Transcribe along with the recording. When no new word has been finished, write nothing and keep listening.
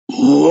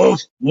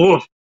Woof,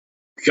 woof.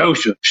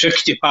 Joseph,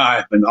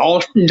 65, in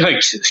Austin,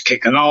 Texas,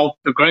 kicking off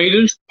the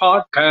greatest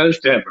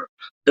podcast ever,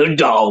 The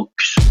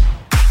Dawgs.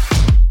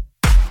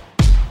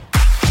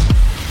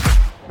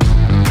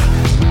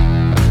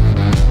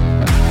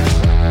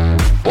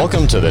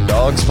 Welcome to The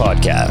Dawgs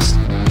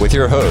Podcast with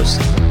your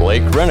hosts,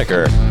 Blake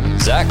Renneker,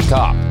 Zach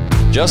Kopp,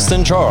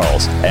 Justin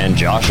Charles, and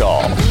Josh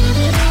All.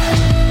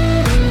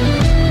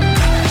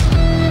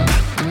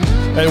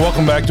 Hey,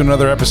 welcome back to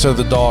another episode of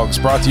The Dawgs,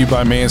 brought to you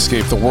by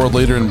Manscaped, the world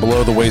leader in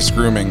below-the-waist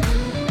grooming.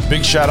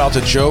 Big shout out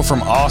to Joe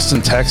from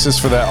Austin, Texas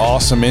for that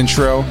awesome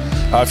intro.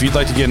 If you'd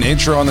like to get an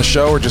intro on the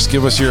show or just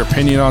give us your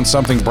opinion on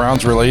something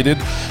Browns related,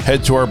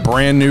 head to our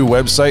brand new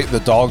website,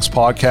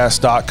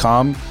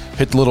 thedawgspodcast.com.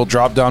 Hit the little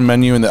drop-down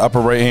menu in the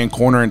upper right-hand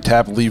corner and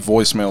tap Leave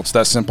Voicemail. It's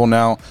that simple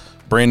now.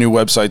 Brand new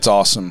website's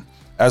awesome.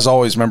 As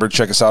always, remember to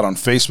check us out on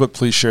Facebook.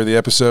 Please share the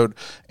episode,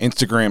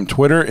 Instagram,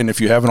 Twitter, and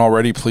if you haven't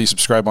already, please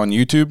subscribe on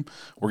YouTube.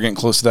 We're getting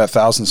close to that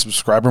 1,000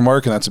 subscriber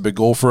mark, and that's a big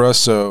goal for us,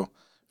 so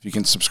if you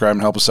can subscribe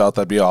and help us out,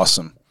 that'd be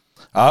awesome.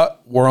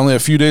 We're only a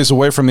few days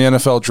away from the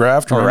NFL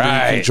draft. Remember, you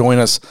can join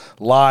us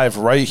live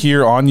right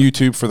here on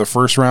YouTube for the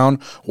first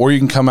round, or you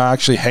can come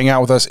actually hang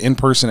out with us in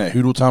person at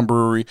Hoodletown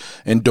Brewery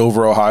in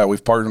Dover, Ohio.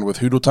 We've partnered with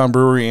Hoodletown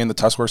Brewery and the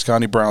Tuscarawas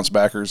County Browns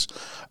backers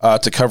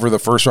to cover the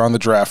first round of the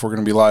draft. We're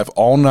going to be live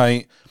all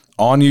night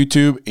on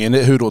YouTube and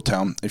at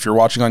Hoodletown. If you're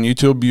watching on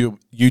YouTube,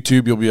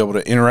 you'll be able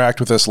to interact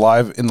with us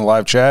live in the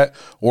live chat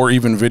or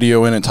even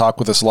video in and talk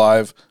with us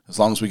live as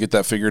long as we get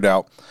that figured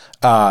out.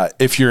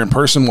 If you're in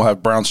person, we'll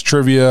have Browns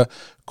trivia,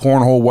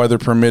 cornhole, weather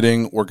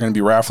permitting. We're going to be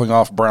raffling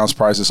off Browns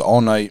prizes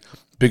all night.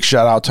 Big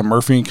shout out to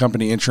Murphy &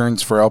 Company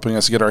Insurance for helping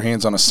us get our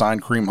hands on a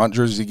signed Kareem Hunt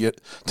jersey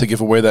to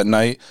give away that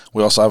night.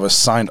 We also have a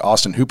signed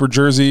Austin Hooper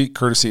jersey,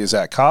 courtesy of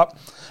Zach Kopp.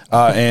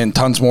 And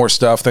tons more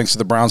stuff thanks to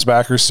the Browns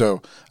backers.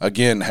 So,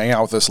 again, hang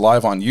out with us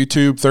live on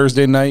YouTube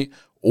Thursday night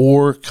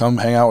or come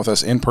hang out with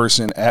us in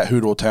person at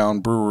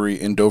Hoodletown Brewery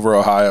in Dover,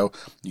 Ohio.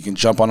 You can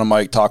jump on a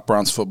mic, talk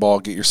Browns football,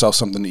 get yourself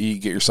something to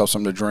eat, get yourself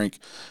something to drink.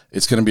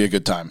 It's going to be a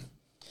good time.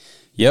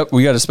 Yep,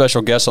 we got a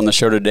special guest on the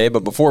show today,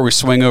 but before we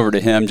swing over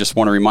to him, just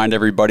want to remind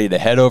everybody to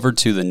head over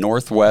to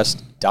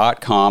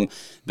thenorthwest.com.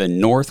 The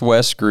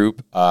Northwest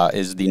Group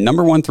is the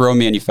 #1 throw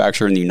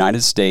manufacturer in the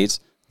United States.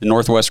 The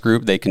Northwest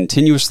Group, they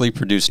continuously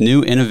produce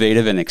new,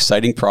 innovative, and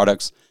exciting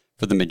products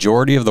for the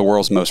majority of the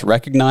world's most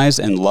recognized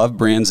and loved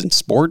brands in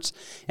sports,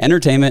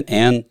 entertainment,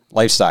 and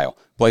lifestyle.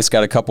 Blake's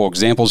got a couple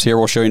examples here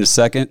we'll show you in a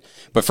second.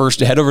 But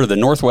first, head over to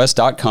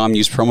thenorthwest.com,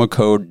 use promo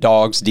code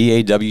DAWGS,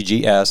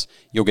 D-A-W-G-S.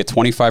 You'll get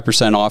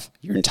 25% off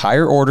your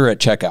entire order at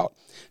checkout.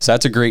 So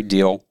that's a great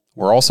deal.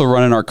 We're also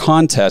running our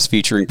contest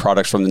featuring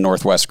products from the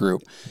Northwest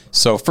Group.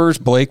 So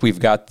first, Blake, we've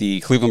got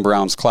the Cleveland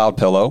Browns Cloud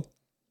Pillow.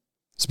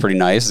 It's pretty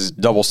nice. It's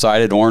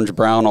double-sided, orange,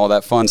 brown, all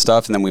that fun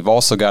stuff. And then we've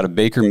also got a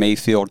Baker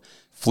Mayfield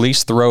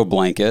fleece throw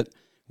blanket,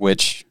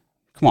 which,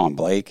 come on,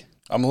 Blake.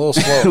 I'm a little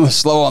slow.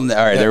 Slow on that.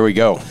 All right, There we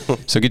go.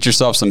 So get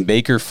yourself some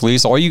Baker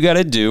fleece. All you got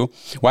to do,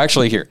 well,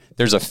 actually, here,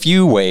 there's a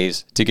few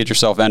ways to get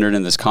yourself entered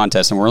in this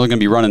contest, and we're only going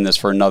to be running this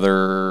for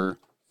another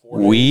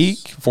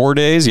 4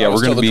 days. Yeah,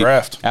 we're going to be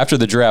draft. After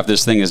the draft,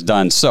 this thing is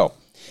done. So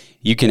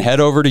you can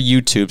head over to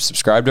YouTube,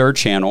 subscribe to our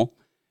channel,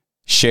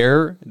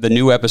 share the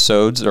new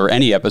episodes or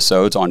any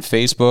episodes on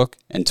Facebook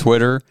and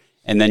Twitter,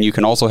 and then you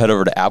can also head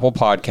over to Apple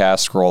Podcasts,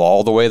 scroll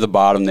all the way to the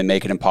bottom. They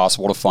make it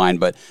impossible to find,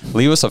 but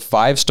leave us a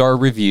 5-star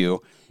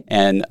review,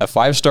 and a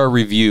 5-star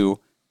review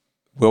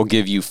will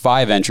give you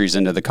 5 entries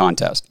into the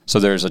contest. So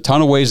there's a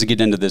ton of ways to get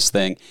into this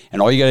thing,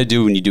 and all you got to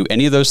do when you do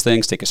any of those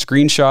things, take a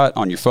screenshot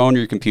on your phone or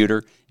your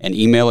computer and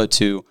email it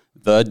to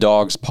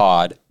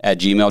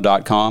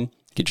thedawgspod@gmail.com.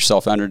 Get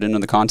yourself entered into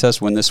the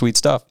contest, win this sweet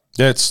stuff.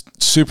 Yeah, it's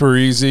super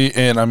easy,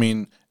 and I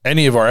mean,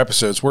 any of our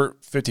episodes, we're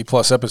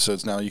 50-plus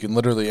episodes now. You can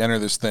literally enter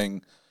this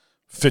thing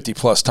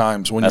 50-plus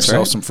times, win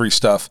yourself some free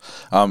stuff.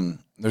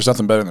 There's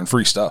nothing better than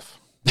free stuff.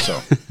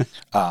 So,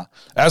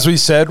 as we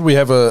said, we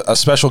have a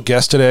special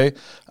guest today.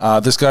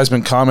 This guy's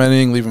been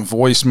commenting, leaving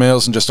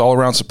voicemails, and just all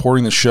around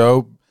supporting the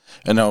show.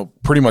 And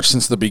pretty much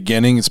since the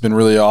beginning, it's been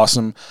really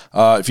awesome.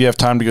 If you have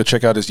time to go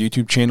check out his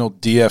YouTube channel,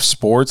 DF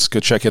Sports, go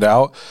check it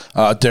out.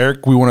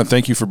 Derek, we want to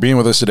thank you for being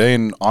with us today,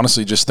 and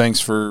honestly, just thanks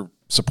for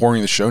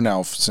supporting the show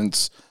now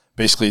since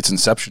basically its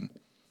inception.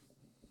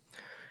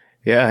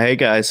 Yeah, hey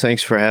guys,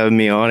 thanks for having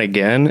me on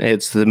again.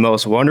 It's the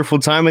most wonderful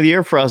time of the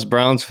year for us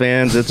Browns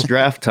fans. It's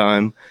draft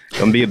time.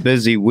 Gonna be a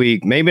busy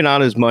week. Maybe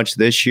not as much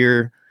this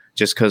year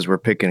just because we're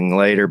picking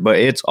later, but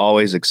it's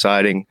always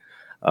exciting,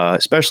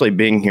 especially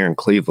being here in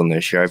Cleveland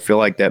this year. I feel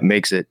like that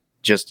makes it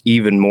just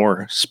even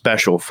more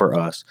special for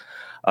us.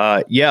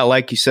 Yeah,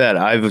 like you said,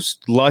 I was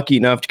lucky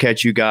enough to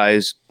catch you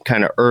guys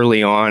kind of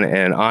early on,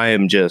 and I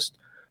am just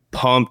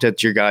pumped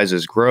at your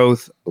guys'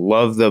 growth.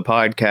 Love the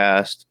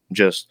podcast.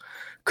 Just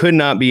could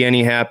not be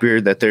any happier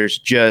that there's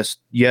just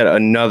yet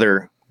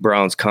another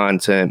Browns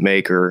content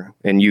maker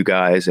and you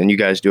guys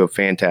do a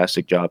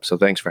fantastic job. So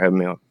thanks for having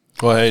me on.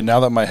 Well, hey, now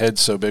that my head's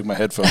so big, my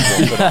headphones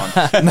won't put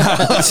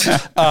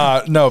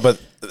on. No, but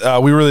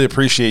we really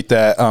appreciate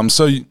that.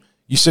 So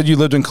You said you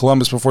lived in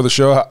Columbus before the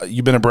show.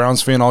 You've been a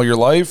Browns fan all your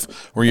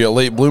life? Were you a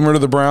late bloomer to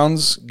the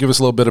Browns? Give us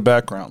a little bit of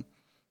background.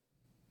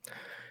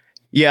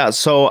 Yeah,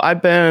 so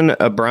I've been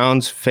a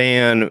Browns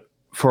fan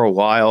for a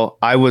while.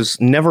 I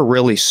was never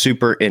really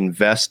super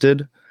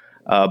invested,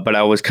 but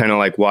I was kind of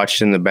like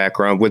watched in the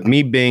background. With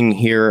me being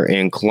here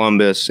in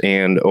Columbus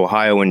and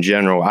Ohio in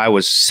general, I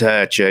was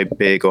such a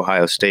big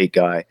Ohio State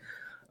guy.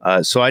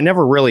 So I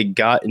never really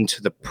got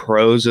into the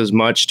pros as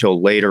much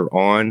till later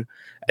on.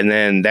 And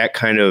then that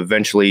kind of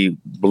eventually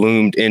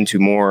bloomed into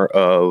more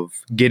of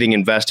getting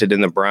invested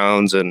in the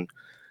Browns. And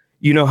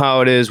you know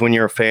how it is when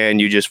you're a fan,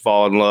 you just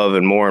fall in love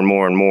and more and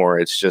more and more.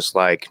 It's just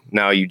like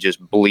now you just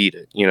bleed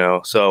it, you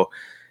know? So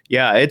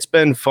yeah, it's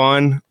been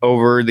fun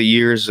over the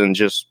years and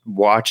just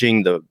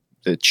watching the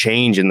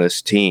change in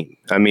this team.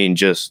 I mean,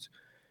 just,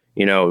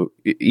 you know,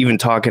 even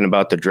talking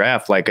about the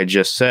draft, like I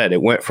just said,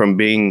 it went from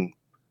being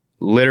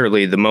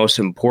literally the most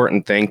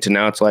important thing to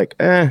now it's like,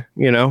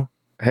 you know,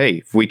 hey,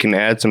 if we can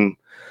add some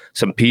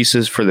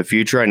pieces for the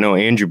future. I know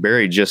Andrew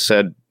Berry just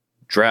said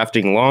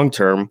drafting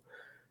long-term.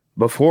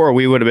 Before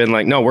we would have been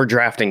like, no, we're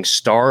drafting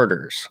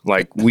starters.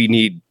 Like we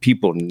need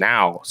people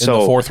now. In the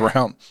 4th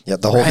round. Yeah,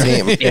 the whole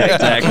team. Yeah,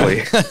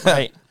 exactly.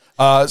 Right.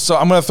 So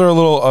I'm going to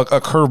throw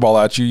a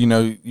curveball at you. You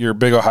know, you're a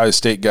big Ohio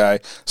State guy.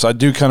 So I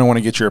do kind of want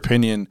to get your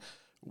opinion.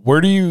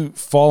 Where do you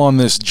fall on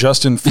this?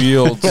 Justin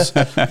Fields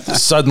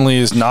suddenly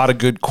is not a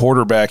good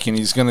quarterback, and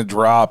he's going to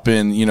drop.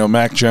 And you know,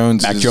 Mac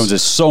Jones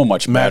is so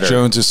much better. Mac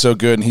Jones is so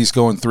good, and he's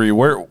going 3.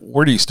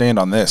 Where do you stand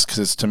on this?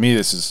 Because to me,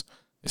 this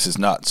is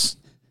nuts.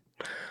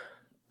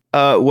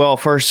 Well,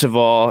 first of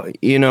all,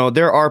 you know,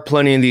 there are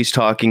plenty of these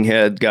talking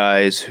head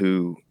guys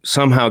who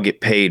somehow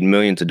get paid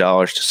millions of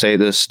dollars to say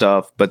this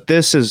stuff, but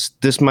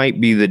this might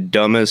be the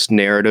dumbest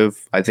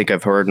narrative I think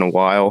I've heard in a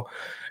while.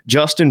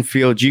 Justin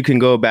Fields, you can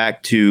go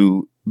back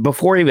to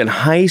before even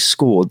high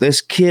school. This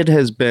kid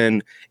has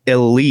been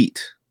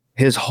elite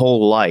his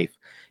whole life.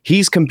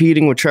 He's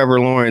competing with Trevor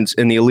Lawrence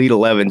in the Elite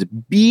 11s,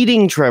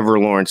 beating Trevor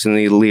Lawrence in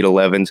the Elite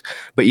 11s,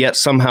 but yet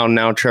somehow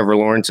now Trevor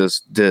Lawrence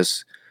is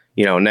this,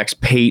 you know,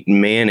 next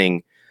Peyton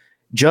Manning.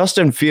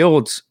 Justin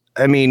Fields,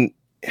 I mean,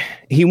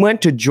 he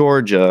went to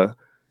Georgia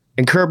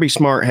and Kirby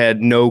Smart had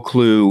no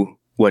clue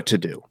what to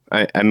do.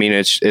 I mean,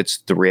 it's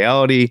the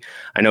reality.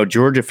 I know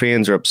Georgia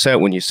fans are upset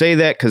when you say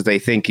that because they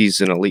think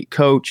he's an elite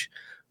coach,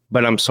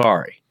 but I'm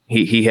sorry.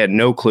 He had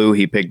no clue.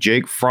 He picked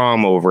Jake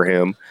Fromm over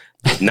him,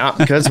 not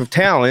because of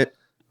talent,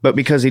 but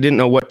because he didn't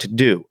know what to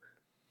do.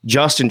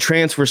 Justin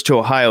transfers to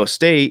Ohio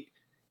State,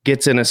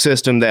 gets in a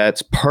system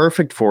that's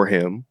perfect for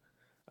him,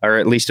 or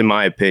at least in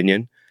my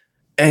opinion,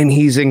 and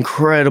he's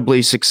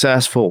incredibly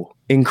successful.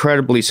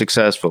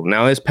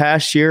 Now, this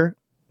past year,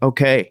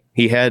 okay,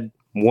 he had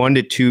 1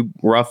 to 2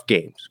 rough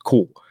games.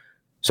 Cool.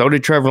 So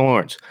did Trevor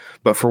Lawrence.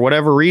 But for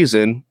whatever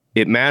reason,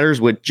 it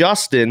matters with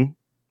Justin,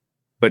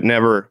 but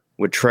never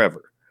with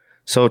Trevor.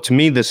 So to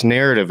me, this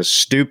narrative is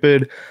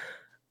stupid.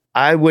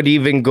 I would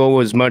even go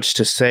as much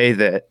to say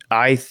that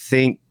I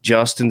think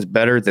Justin's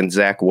better than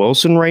Zach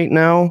Wilson right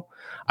now.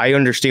 I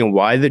understand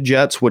why the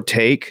Jets would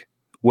take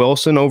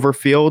Wilson over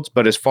Fields,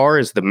 but as far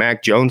as the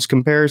Mac Jones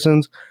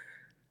comparisons,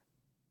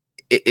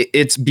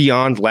 it's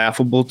beyond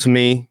laughable to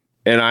me.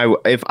 And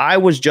if I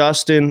was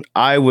Justin,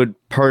 I would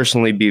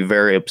personally be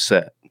very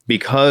upset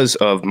because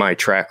of my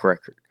track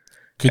record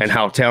and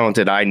how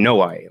talented I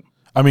know I am.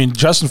 I mean,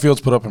 Justin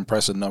Fields put up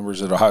impressive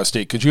numbers at Ohio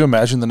State. Could you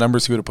imagine the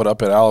numbers he would have put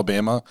up at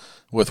Alabama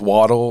with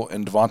Waddle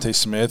and Devontae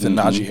Smith and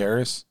Najee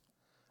Harris?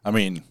 I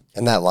mean,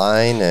 and that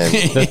line and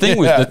the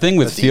thing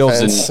with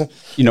Fields, and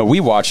you know, we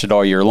watched it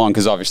all year long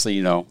because obviously,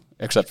 you know,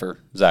 except for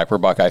Zach, we're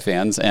Buckeye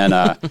fans, and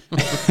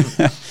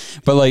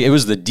but like it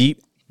was the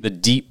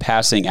deep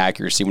passing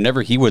accuracy.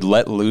 Whenever he would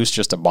let loose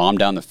just a bomb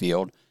down the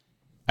field,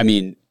 I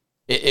mean,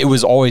 it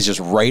was always just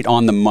right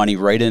on the money,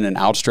 right in an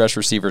outstretched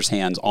receiver's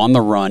hands on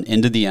the run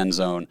into the end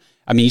zone.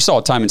 I mean, you saw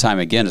it time and time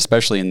again,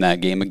 especially in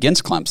that game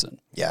against Clemson.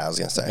 Yeah, I was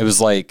going to say. It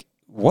was like,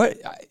 what?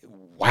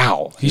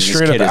 Wow. He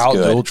straight up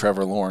outdueled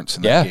Trevor Lawrence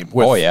in that game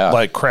with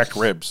like cracked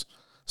ribs.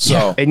 So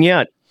yeah. And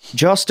yet,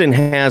 Justin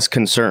has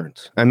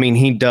concerns. I mean,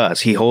 he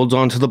does. He holds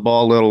on to the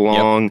ball a little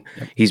long.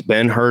 Yep. He's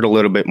been hurt a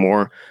little bit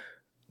more.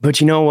 But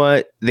you know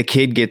what? The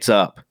kid gets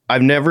up.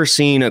 I've never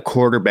seen a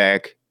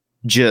quarterback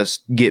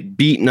just get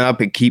beaten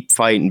up and keep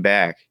fighting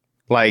back.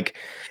 Like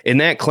in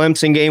that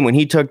Clemson game, when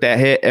he took that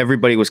hit,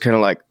 everybody was kind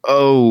of like,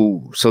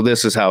 oh, so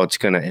this is how it's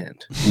going to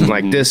end.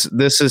 Like this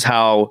is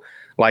how,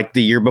 like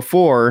the year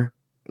before,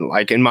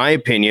 like in my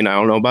opinion, I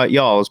don't know about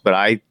y'all's, but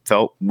I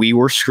felt we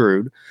were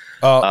screwed.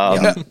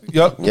 Yep.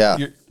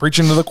 You're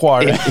preaching to the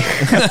choir.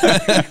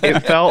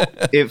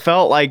 It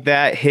felt like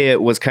that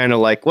hit was kind of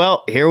like,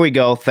 well, here we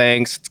go.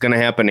 Thanks. It's going to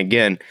happen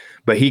again.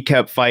 But he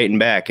kept fighting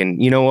back.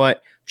 And you know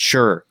what?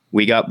 Sure,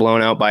 we got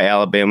blown out by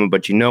Alabama.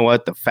 But you know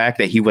what? The fact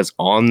that he was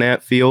on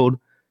that field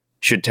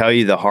should tell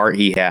you the heart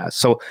he has.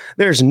 So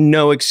there's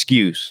no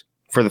excuse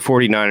for the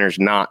 49ers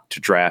not to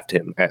draft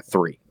him at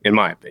 3, in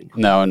my opinion.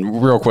 No,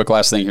 and real quick,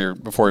 last thing here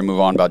before we move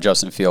on about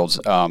Justin Fields.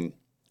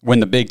 when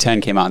the Big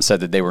Ten came out and said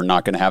that they were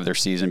not going to have their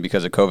season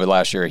because of COVID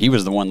last year, he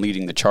was the one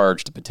leading the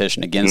charge to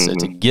petition against it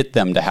to get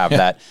them to have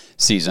that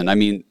season. I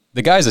mean,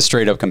 the guy's a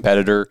straight up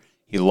competitor.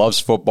 He loves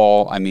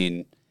football. I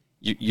mean,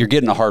 you're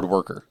getting a hard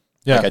worker,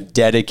 like a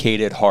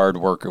dedicated hard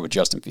worker with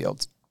Justin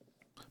Fields.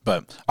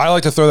 But I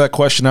like to throw that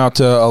question out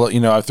to,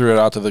 I threw it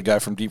out to the guy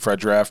from Deep Fried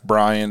Draft,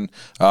 Brian.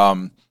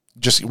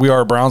 We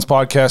are a Browns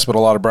podcast, but a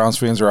lot of Browns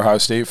fans are Ohio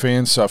State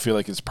fans, so I feel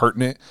like it's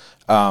pertinent.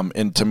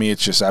 And to me,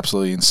 it's just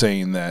absolutely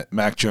insane that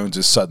Mac Jones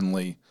is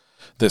suddenly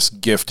this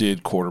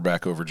gifted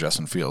quarterback over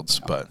Justin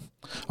Fields. But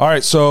all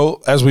right,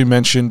 so as we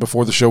mentioned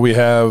before the show, we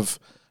have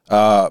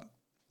a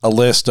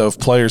list of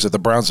players that the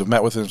Browns have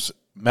met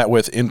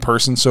with in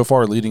person so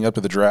far leading up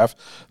to the draft.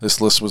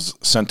 This list was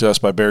sent to us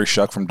by Barry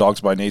Shuck from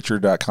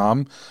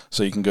dogsbynature.com,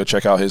 so you can go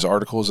check out his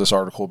articles. This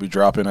article will be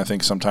dropping, I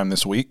think, sometime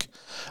this week.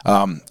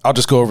 I'll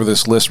just go over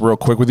this list real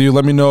quick with you.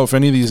 Let me know if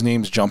any of these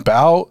names jump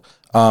out,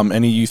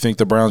 any you think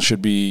the Browns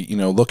should be,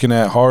 looking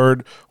at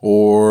hard,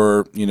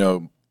 or,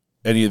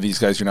 any of these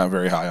guys you're not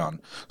very high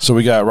on. So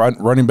we got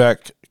running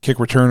back, kick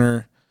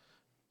returner,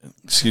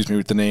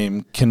 with the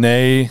name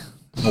Kene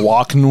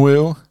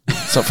Nwakwu,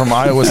 so from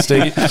Iowa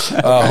State.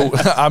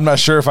 I'm not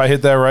sure if I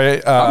hit that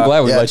right. I'm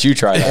glad we let you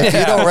try that. If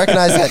you don't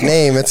recognize that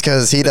name, it's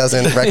because he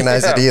doesn't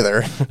recognize it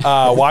either.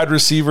 Wide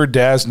receiver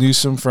Daz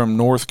Newsome from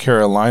North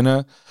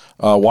Carolina.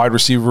 Wide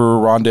receiver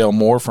Rondale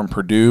Moore from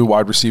Purdue.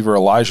 Wide receiver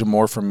Elijah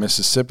Moore from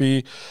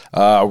Mississippi.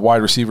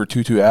 Wide receiver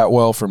Tutu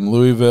Atwell from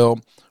Louisville.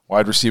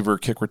 Wide receiver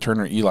kick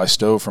returner Eli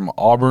Stowe from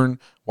Auburn.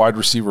 Wide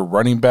receiver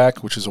running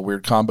back, which is a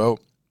weird combo,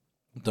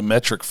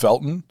 Demetric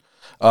Felton.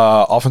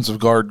 Offensive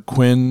guard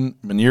Quinn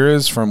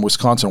Manierez from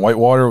Wisconsin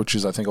Whitewater, which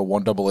is, I think, a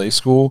 1AA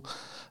school.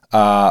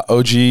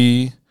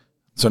 OG,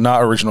 so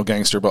not original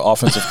gangster, but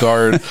offensive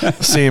guard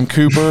Sam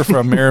Cooper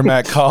from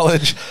Merrimack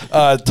College.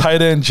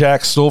 Tight end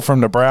Jack Stoll from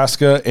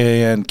Nebraska,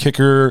 and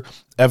kicker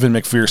Evan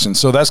McPherson.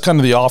 So that's kind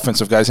of the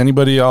offensive guys.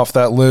 Anybody off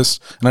that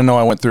list? And I know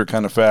I went through it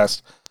kind of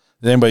fast.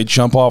 Did anybody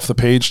jump off the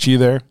page to you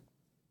there?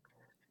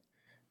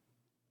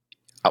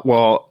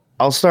 Well,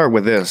 I'll start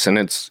with this, and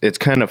it's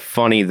kind of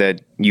funny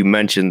that you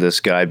mentioned this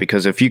guy,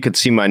 because if you could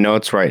see my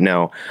notes right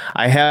now,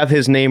 I have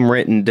his name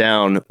written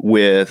down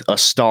with a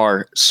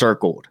star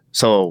circled.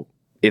 So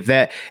if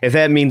that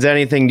means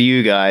anything to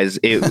you guys,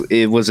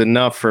 it was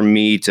enough for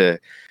me to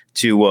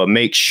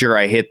make sure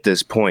I hit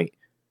this point.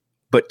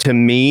 But to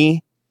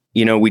me,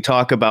 we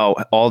talk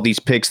about all these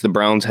picks the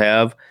Browns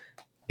have.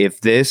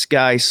 If this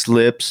guy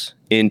slips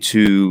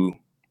into,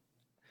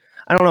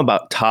 I don't know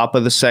about top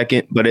of the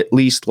second, but at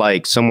least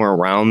like somewhere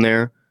around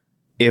there.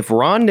 If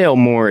Rondale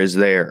Moore is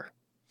there,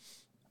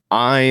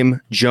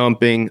 I'm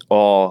jumping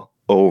all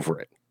over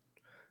it.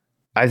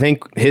 I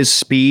think his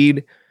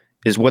speed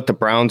is what the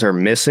Browns are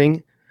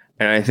missing,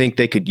 and I think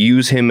they could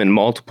use him in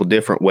multiple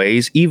different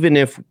ways, even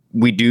if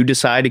we do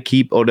decide to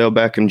keep Odell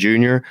Beckham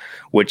Jr.,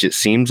 which it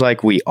seems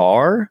like we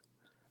are.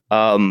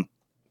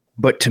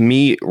 But to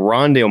me,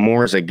 Rondale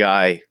Moore is a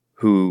guy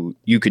who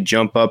you could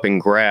jump up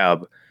and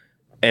grab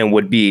and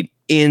would be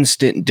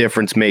instant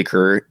difference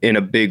maker in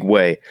a big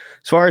way.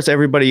 As far as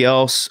everybody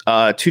else,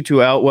 Tutu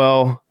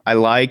Atwell,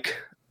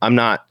 I'm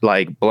not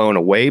like blown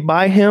away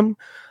by him.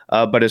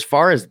 But as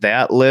far as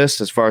that list,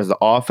 as far as the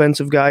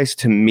offensive guys,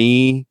 to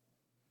me,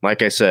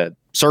 like I said,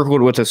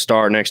 circled with a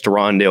star next to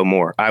Rondale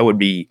Moore, I would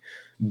be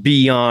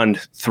beyond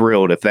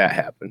thrilled if that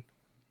happened.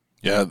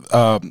 Yeah,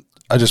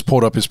 I just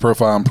pulled up his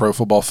profile on Pro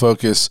Football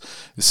Focus.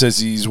 It says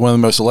he's one of the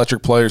most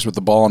electric players with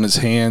the ball in his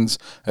hands,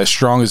 as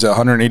strong as a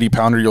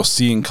 180-pounder you'll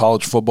see in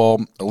college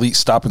football. Elite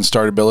stop and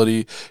start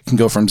ability, can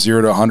go from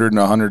 0 to 100 and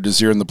 100 to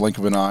 0 in the blink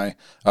of an eye.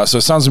 So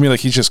it sounds to me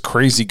like he's just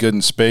crazy good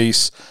in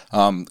space,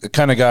 the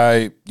kind of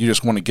guy you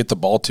just want to get the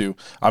ball to.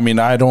 I mean,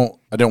 I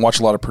didn't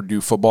watch a lot of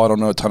Purdue football. I don't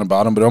know a ton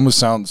about him, but it almost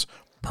sounds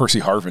Percy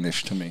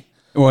Harvin-ish to me.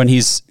 Well, and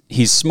he's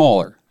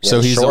smaller. Yeah,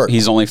 so short.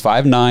 he's only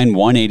 5'9",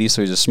 180,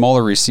 so he's a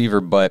smaller receiver,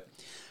 but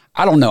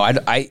I don't know.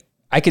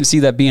 I can see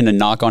that being a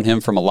knock on him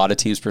from a lot of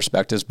teams'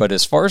 perspectives, but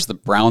as far as the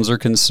Browns are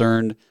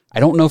concerned, I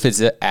don't know if it's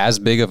as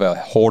big of a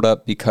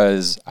holdup,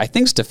 because I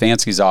think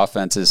Stefanski's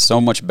offense is so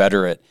much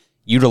better at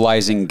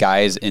utilizing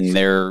guys in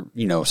their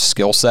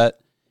skill set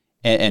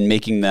and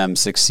making them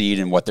succeed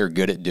in what they're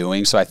good at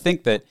doing. So I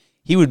think that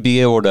he would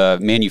be able to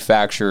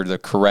manufacture the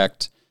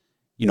correct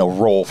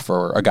role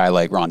for a guy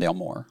like Rondale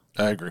Moore.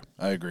 I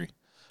agree.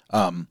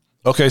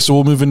 Okay, so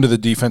we'll move into the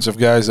defensive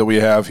guys that we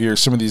have here.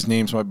 Some of these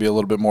names might be a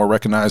little bit more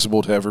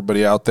recognizable to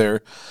everybody out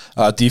there.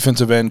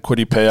 Defensive end,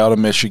 Kwity Paye out of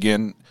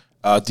Michigan.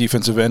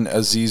 Defensive end,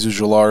 Azeez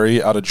Ojulari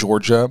out of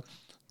Georgia.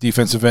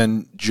 Defensive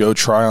end, Joe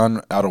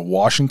Tryon out of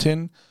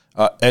Washington.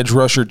 Edge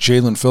rusher,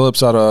 Jalen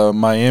Phillips out of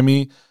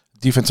Miami.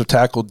 Defensive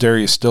tackle,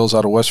 Darius Stills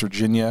out of West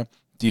Virginia.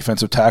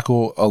 Defensive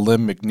tackle,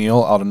 Alim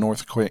McNeil out of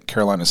North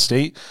Carolina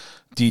State.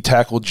 D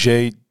tackle,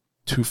 Jay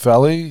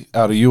Tufele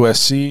out of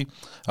USC.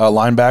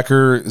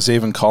 Linebacker,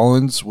 Zaven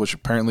Collins, which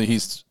apparently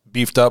he's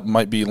beefed up,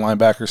 might be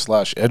linebacker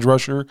 / edge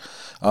rusher.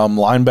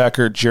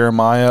 Linebacker,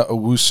 Jeremiah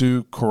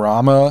Owusu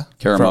Karamoa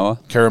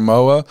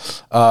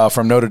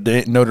from Notre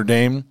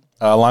Dame.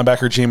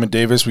 Linebacker, Jamin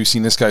Davis. We've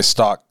seen this guy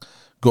stalk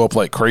go up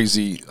like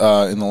crazy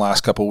in the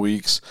last couple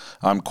weeks.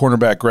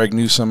 Cornerback Greg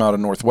Newsome out of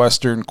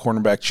Northwestern,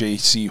 cornerback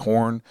J.C.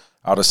 Horn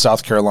out of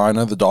South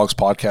Carolina, the Dawgs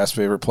podcast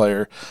favorite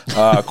player,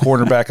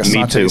 cornerback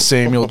Asante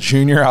Samuel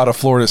Jr. out of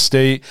Florida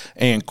State,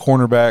 and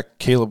cornerback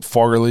Caleb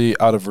Farley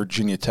out of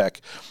Virginia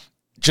Tech.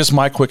 Just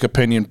my quick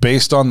opinion,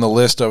 based on the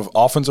list of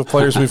offensive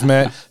players we've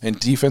met and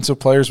defensive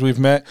players we've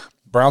met,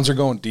 Browns are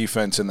going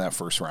defense in that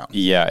first round.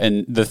 Yeah,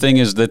 and the thing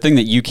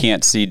that you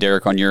can't see,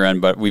 Derek, on your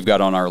end, but we've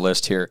got on our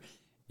list here,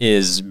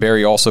 is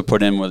Barry also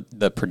put in what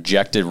the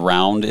projected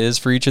round is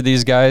for each of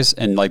these guys.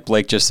 And like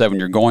Blake just said, when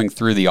you're going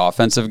through the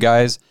offensive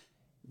guys,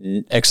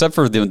 except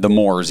for the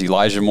Moores,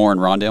 Elijah Moore and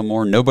Rondale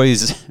Moore,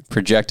 nobody's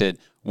projected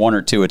 1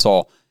 or 2. It's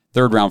all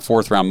 3rd round,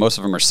 4th round. Most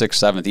of them are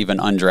 6th, 7th, even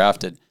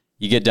undrafted.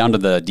 You get down to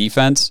the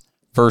defense,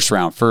 1st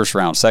round,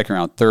 2nd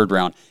round, 3rd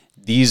round.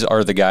 These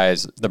are the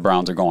guys the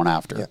Browns are going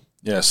after.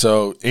 Yeah,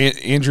 so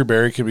Andrew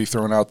Barry could be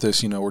throwing out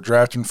this, we're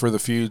drafting for the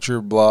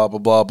future, blah, blah,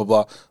 blah, blah,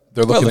 blah.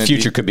 They're looking the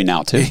future could be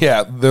now, too.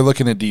 Yeah, they're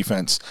looking at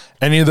defense.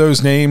 Any of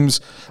those names,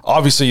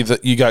 obviously,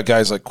 you got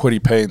guys like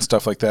Kwity Paye and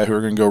stuff like that who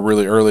are going to go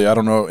really early. I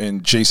don't know,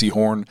 and J.C.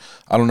 Horn,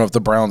 I don't know if the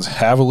Browns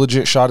have a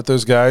legit shot at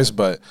those guys,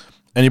 but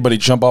anybody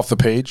jump off the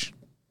page?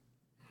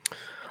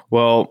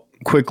 Well,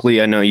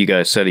 quickly, I know you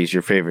guys said he's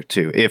your favorite,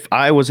 too. If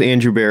I was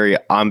Andrew Barry,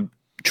 I'm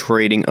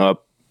trading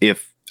up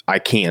if I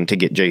can to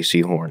get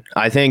J.C. Horn.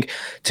 I think,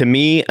 to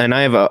me, and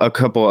I have a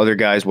couple other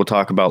guys we'll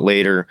talk about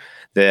later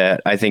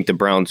that I think the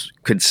Browns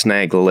could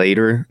snag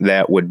later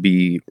that would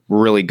be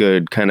really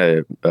good kind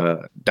of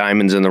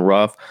diamonds in the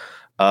rough.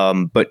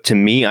 But to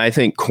me, I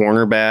think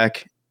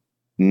cornerback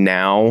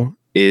now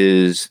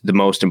is the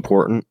most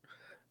important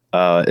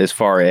as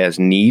far as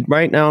need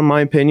right now, in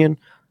my opinion.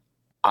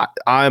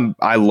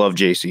 I love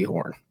J.C.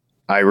 Horn.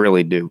 I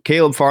really do.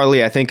 Caleb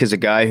Farley, I think, is a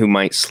guy who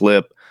might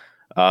slip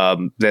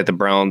that the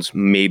Browns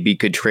maybe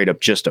could trade up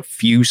just a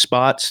few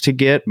spots to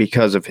get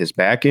because of his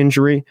back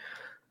injury.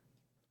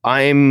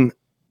 I'm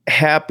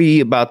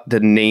happy about the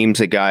names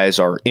that guys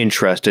are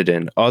interested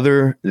in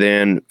other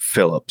than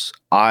Phillips.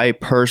 I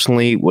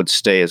personally would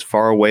stay as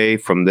far away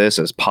from this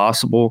as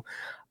possible.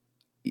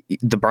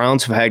 The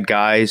Browns have had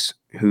guys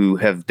who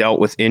have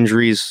dealt with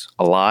injuries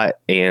a lot.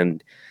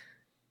 And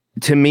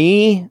to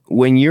me,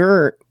 when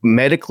you're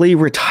medically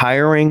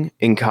retiring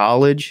in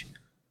college,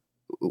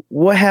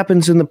 what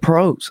happens in the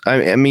pros?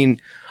 I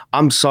mean,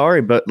 I'm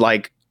sorry, but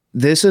like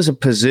this is a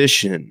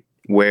position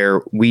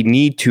where we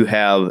need to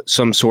have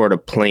some sort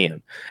of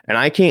plan. And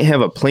I can't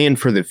have a plan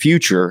for the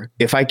future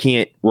if I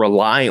can't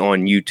rely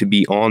on you to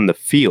be on the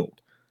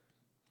field.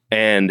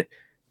 And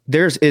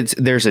there's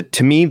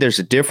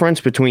a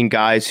difference between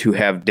guys who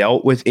have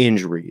dealt with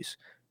injuries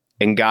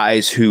and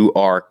guys who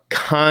are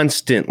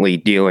constantly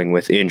dealing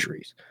with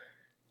injuries.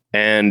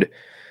 And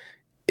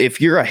if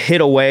you're a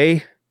hit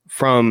away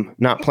from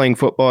not playing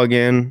football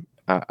again,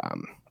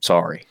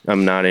 sorry,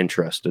 I'm not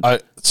interested.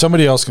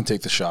 Somebody else can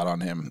take the shot on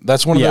him.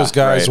 That's one of those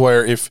guys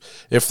where if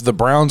the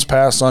Browns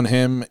pass on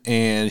him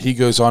and he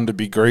goes on to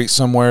be great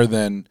somewhere,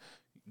 then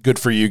good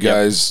for you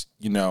guys.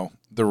 Yep.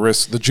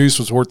 The juice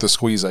was worth the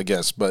squeeze, I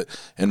guess. But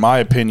in my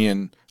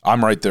opinion,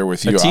 I'm right there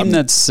with you. A team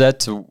that's set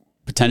to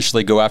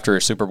potentially go after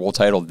a Super Bowl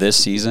title this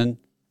season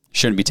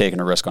shouldn't be taking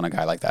a risk on a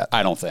guy like that.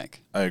 I don't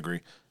think. I agree.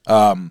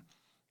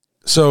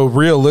 So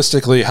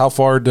realistically, how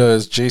far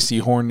does J.C.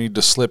 Horn need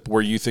to slip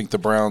where you think the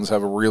Browns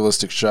have a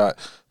realistic shot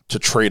to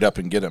trade up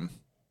and get him?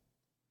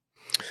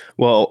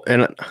 Well,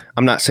 and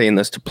I'm not saying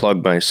this to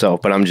plug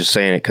myself, but I'm just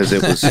saying it because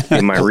it was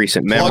in my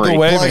recent memory.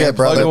 Plug it,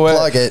 brother.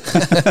 Plug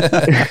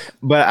it.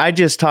 But I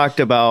just talked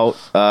about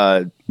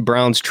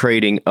Browns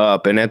trading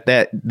up, and at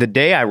the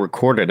day I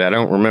recorded, I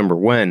don't remember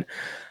when,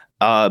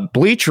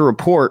 Bleacher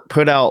Report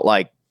put out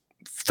like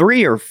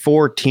 3 or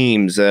 4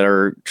 teams that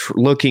are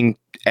looking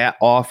at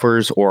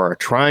offers or are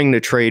trying to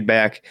trade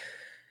back.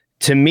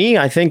 To me,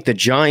 I think the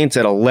Giants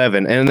at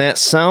 11, and that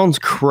sounds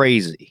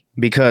crazy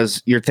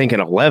because you're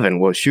thinking 11,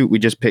 well, shoot, we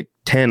just picked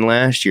 10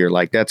 last year.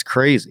 Like, that's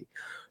crazy.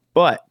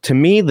 But to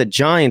me, the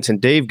Giants and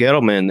Dave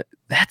Gettleman,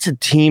 that's a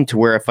team to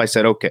where if I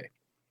said, okay,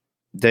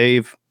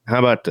 Dave, how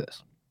about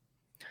this?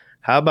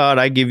 How about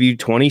I give you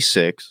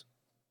 26?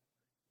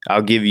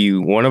 I'll give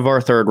you one of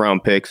our 3rd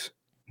round picks,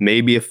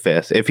 maybe a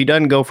 5th. If he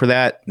doesn't go for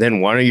that,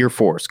 then one of your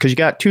 4ths, because you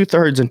got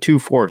 2/3 and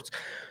 2/4.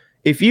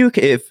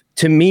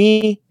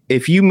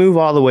 If you move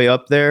all the way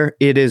up there,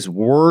 it is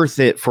worth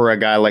it for a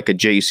guy like a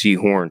J.C.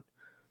 Horn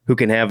who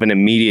can have an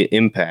immediate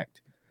impact.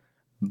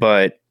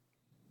 But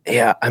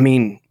yeah, I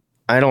mean,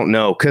 I don't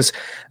know, because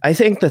I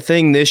think the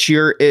thing this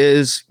year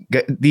is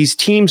these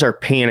teams are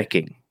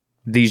panicking.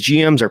 These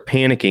GMs are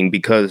panicking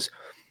because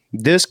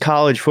this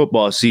college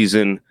football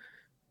season,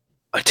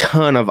 a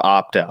ton of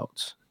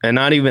opt-outs. And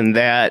not even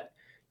that,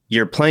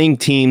 you're playing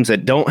teams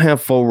that don't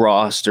have full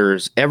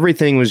rosters.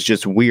 Everything was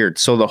just weird.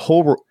 So the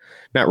whole,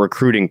 not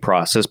recruiting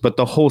process, but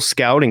the whole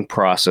scouting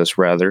process,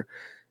 rather,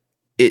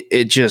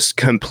 it just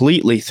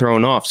completely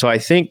thrown off. So I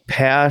think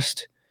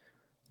past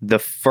the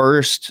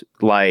first,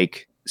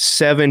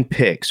 7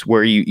 picks,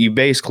 where you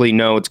basically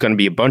know it's going to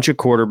be a bunch of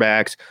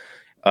quarterbacks,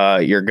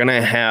 you're going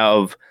to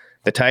have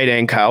the tight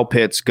end Kyle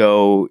Pitts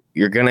go,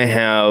 you're going to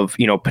have,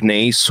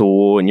 Panay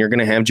Sewell, and you're going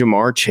to have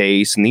Jamar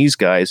Chase and these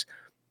guys.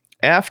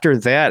 After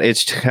that,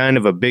 it's kind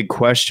of a big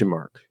question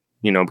mark,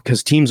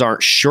 because teams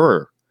aren't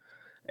sure.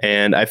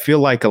 And I feel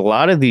like a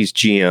lot of these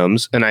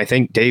GMs, and I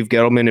think Dave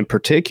Gettleman in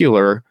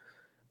particular,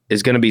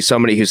 is going to be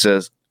somebody who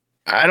says,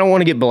 I don't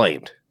want to get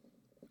blamed.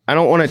 I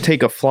don't want to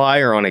take a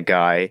flyer on a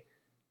guy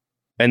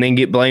and then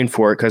get blamed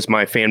for it because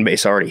my fan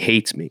base already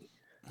hates me.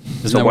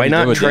 So why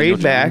not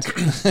trade back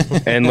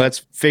and let's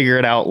figure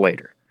it out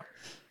later?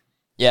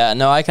 Yeah,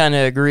 no, I kind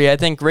of agree. I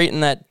think right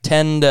in that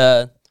 10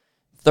 to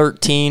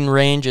 13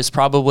 range is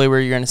probably where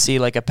you're going to see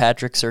like a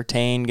Patrick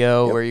Surtain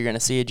go, where you're going to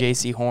see a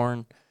JC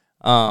Horn.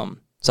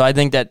 So I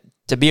think that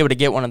to be able to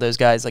get one of those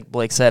guys, like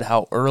Blake said,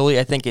 how early,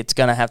 I think it's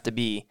going to have to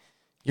be,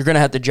 you're going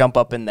to have to jump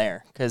up in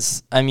there.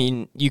 Because, I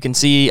could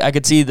see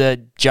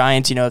the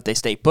Giants, if they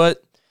stay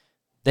put,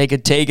 they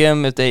could take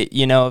him. If they,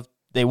 if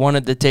they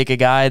wanted to take a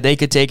guy, they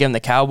could take him. The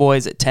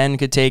Cowboys at 10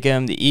 could take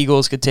him. The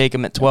Eagles could take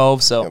him at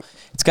 12. So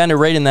it's kind of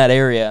right in that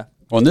area.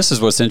 Well, and this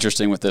is what's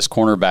interesting with this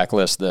cornerback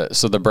list.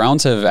 So the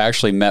Browns have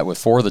actually met with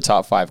 4 of the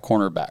top 5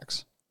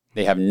 cornerbacks.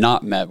 They have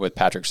not met with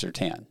Patrick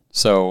Surtain.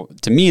 So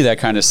to me, that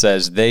kind of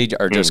says they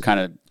are just kind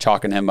of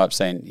chalking him up,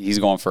 saying he's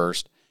going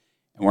first,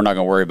 and we're not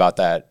going to worry about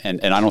that. And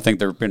I don't think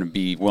they're going to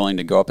be willing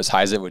to go up as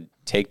high as it would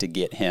take to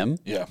get him.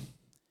 Yeah.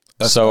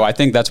 So I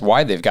think that's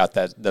why they've got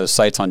those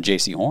sights on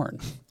JC Horn.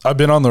 I've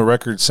been on the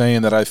record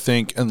saying that I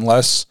think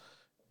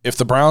if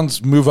the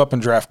Browns move up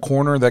and draft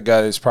corner, that guy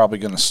is probably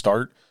going to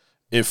start.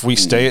 If we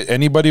stay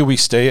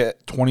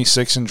at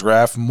 26 and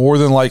draft, more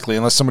than likely,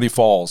 unless somebody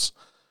falls,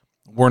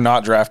 we're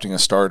not drafting a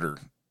starter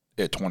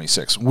at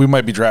 26. We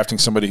might be drafting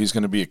somebody who's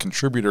going to be a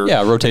contributor.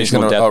 Yeah,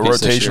 rotational depth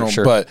piece this year,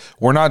 sure. But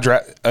we're not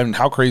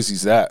how crazy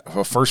is that? If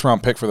a first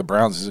round pick for the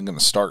Browns isn't going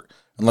to start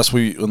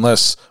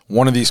unless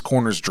one of these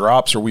corners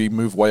drops or we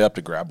move way up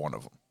to grab one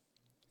of them.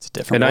 It's a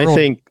different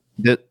world.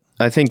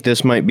 I think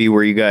this might be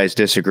where you guys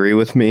disagree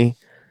with me.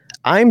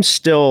 I'm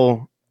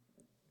still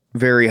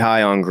very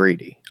high on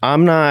Greedy.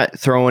 I'm not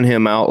throwing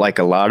him out like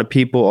a lot of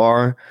people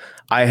are.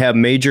 I have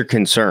major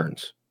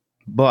concerns,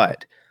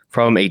 but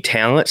from a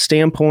talent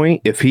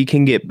standpoint, if he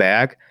can get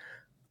back,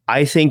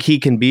 I think he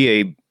can be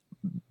a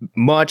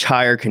much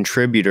higher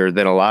contributor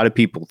than a lot of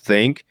people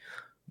think.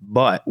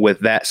 But with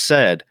that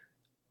said,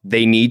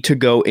 they need to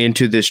go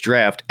into this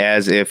draft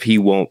as if he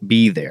won't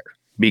be there,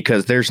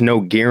 because there's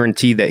no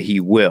guarantee that he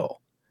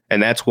will.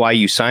 And that's why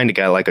you signed a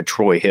guy like a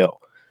Troy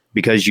Hill,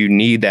 because you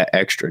need that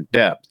extra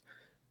depth.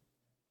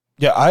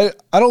 Yeah,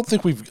 I don't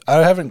think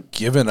I haven't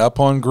given up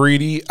on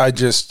Greedy.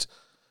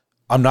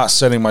 I'm not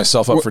setting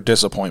myself up for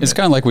disappointment. It's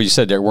kind of like what you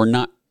said there. We're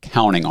not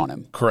counting on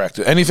him. Correct.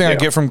 Anything I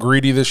get from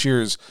Greedy this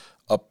year is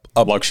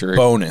a luxury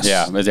bonus.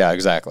 Yeah,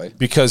 exactly.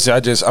 Because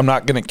I'm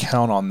not going to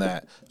count on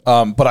that.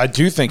 But I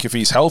do think if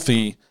he's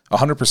healthy,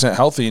 100%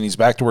 healthy, and he's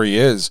back to where he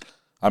is,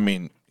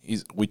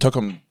 we took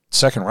him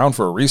second round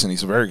for a reason.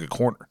 He's a very good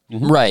corner.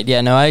 Mm-hmm. Right. Yeah,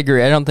 no, I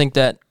agree. I don't think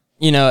that,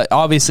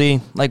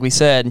 obviously, like we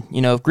said,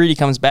 if Greedy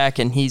comes back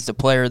and he's the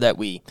player that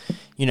we,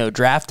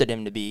 drafted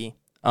him to be,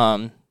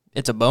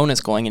 it's a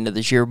bonus going into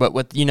this year. But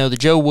with, the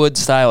Joe Woods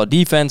style of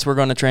defense we're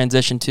going to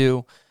transition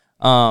to,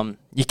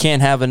 you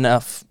can't have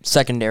enough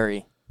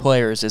secondary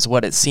players is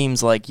what it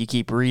seems like you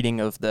keep reading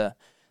of the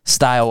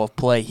style of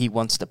play he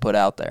wants to put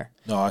out there.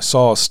 No, I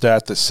saw a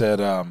stat that said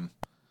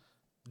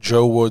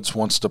Joe Woods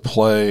wants to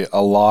play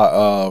a lot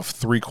of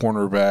 3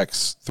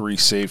 cornerbacks, 3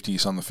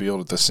 safeties on the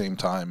field at the same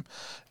time.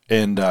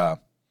 And I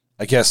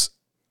guess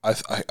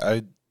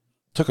I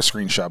took a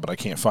screenshot, but I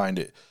can't find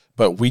it.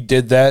 But we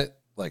did that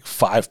like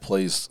 5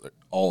 plays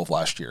all of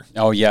last year.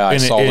 Oh, yeah, I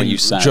saw what you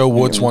sent. Joe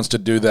Woods wants to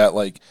do that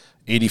like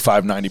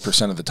 85,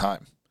 90% of the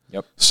time.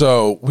 Yep.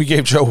 So we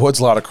gave Joe Woods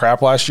a lot of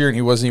crap last year, and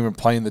he wasn't even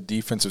playing the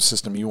defensive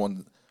system he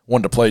wanted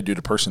to play due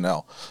to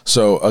personnel.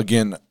 So,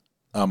 again,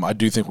 I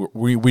do think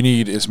we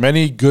need as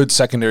many good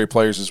secondary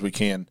players as we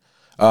can.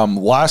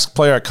 Last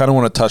player I kind of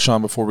want to touch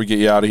on before we get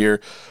you out of here,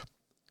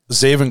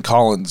 Zaven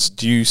Collins.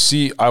 Do you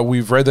see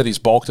we've read that he's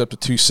bulked up to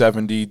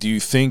 270. Do you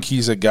think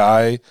he's a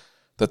guy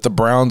that the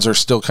Browns are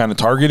still kind of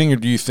targeting, or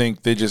do you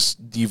think they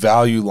just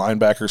devalue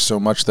linebackers so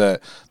much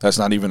that that's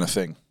not even a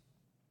thing?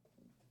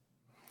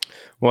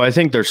 Well, I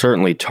think they're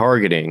certainly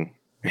targeting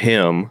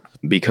him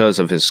because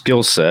of his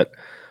skill set,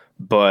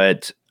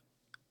 but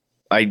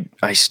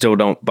I still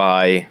don't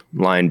buy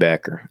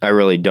linebacker. I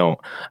really don't.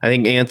 I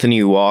think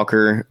Anthony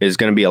Walker is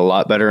going to be a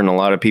lot better than a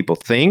lot of people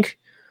think,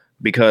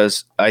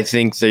 because I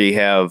think they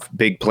have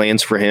big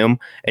plans for him.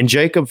 And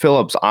Jacob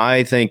Phillips,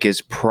 I think, is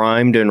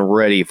primed and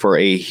ready for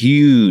a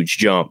huge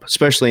jump,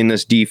 especially in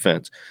this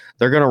defense.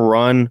 They're going to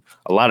run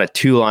a lot of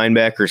 2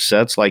 linebacker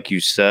sets, like you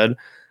said.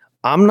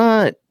 I'm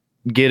not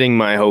getting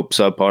my hopes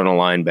up on a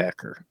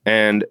linebacker.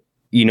 And,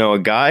 a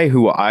guy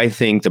who I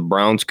think the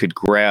Browns could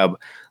grab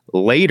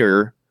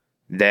later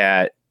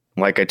that,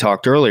 like I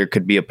talked earlier,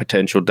 could be a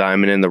potential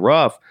diamond in the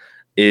rough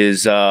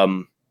is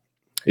Jabril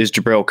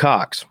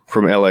Cox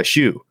from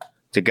LSU.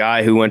 It's a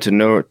guy who went to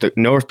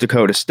North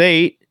Dakota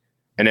State,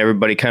 and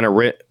everybody kind of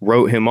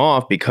wrote him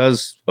off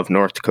because of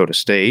North Dakota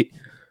State.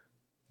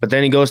 but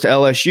then he goes to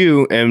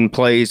LSU and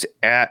plays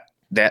at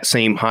that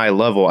same high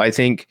level. I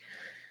think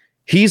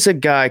he's a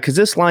guy, because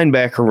this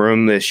linebacker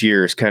room this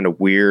year is kind of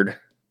weird.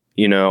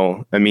 You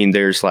know, I mean,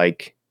 there's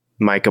like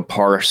Micah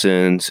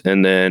Parsons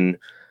and then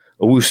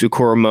Owusu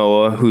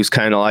Koromoa, who's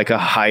kind of like a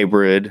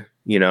hybrid,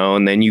 you know,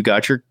 and then you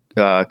got your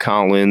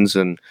Collins.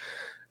 And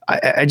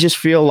I just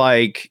feel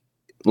like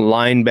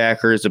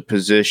linebacker is a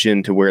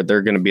position to where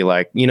they're going to be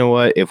like, you know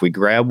what, if we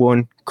grab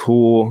one,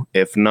 cool.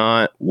 If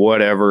not,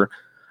 whatever.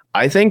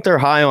 I think they're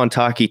high on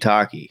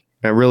Taki.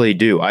 I really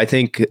do. I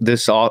think not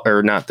this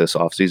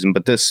offseason,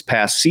 but this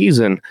past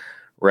season,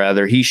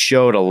 rather, he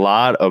showed a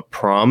lot of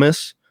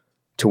promise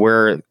to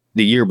where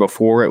the year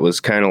before it was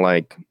kind of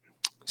like,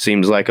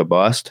 seems like a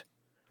bust,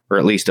 or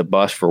at least a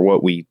bust for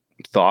what we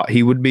thought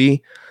he would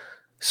be.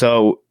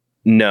 So,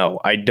 no,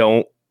 I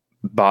don't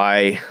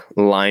buy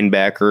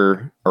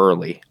linebacker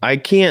early. I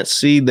can't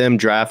see them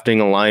drafting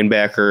a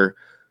linebacker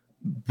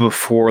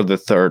before the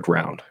third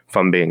round, if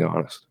I'm being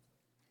honest.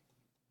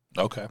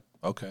 Okay.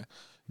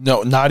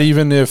 No, not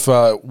even if,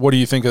 what do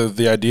you think of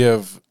the idea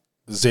of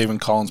Zaven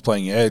Collins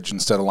playing edge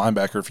instead of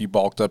linebacker if he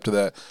bulked up to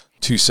that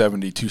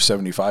 270,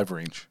 275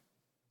 range?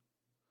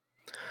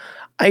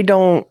 I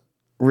don't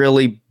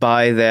really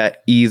buy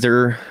that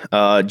either,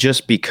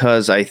 just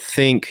because I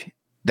think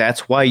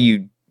that's why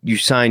you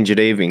signed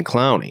Jadeveon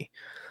Clowney.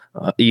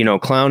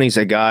 Clowney's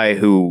a guy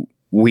who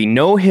we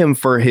know him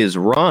for his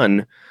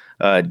run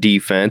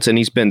defense, and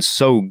he's been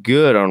so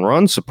good on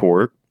run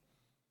support.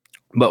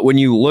 But when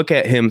you look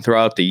at him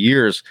throughout the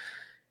years,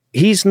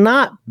 he's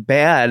not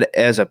bad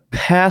as a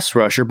pass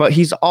rusher, but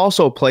he's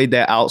also played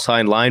that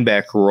outside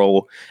linebacker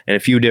role in a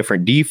few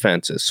different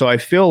defenses. So I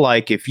feel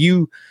like if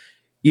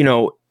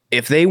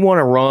if they want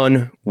to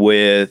run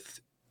with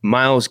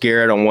Myles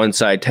Garrett on one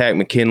side, Takk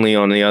McKinley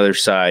on the other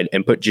side,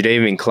 and put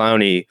Jadeveon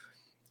Clowney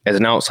as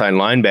an outside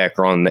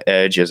linebacker on the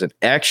edge as an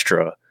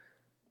extra,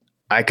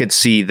 I could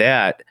see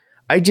that.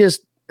 I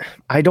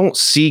don't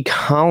see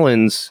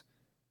Collins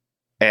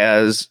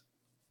as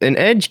an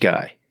edge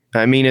guy.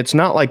 I mean, it's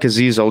not like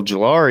Azeez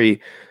Ojulari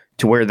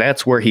to where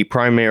that's where he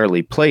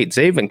primarily played.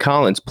 Zaven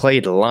Collins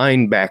played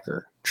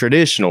linebacker,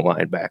 traditional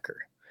linebacker,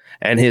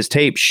 and his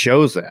tape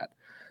shows that.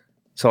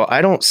 So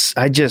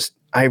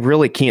I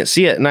really can't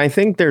see it. And I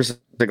think there's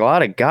a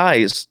lot of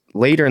guys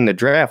later in the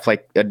draft,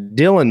 like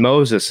Dylan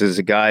Moses is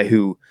a guy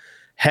who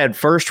had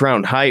first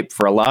round hype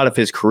for a lot of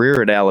his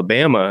career at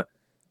Alabama.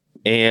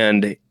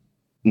 And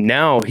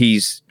now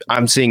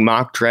I'm seeing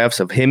mock drafts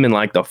of him in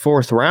like the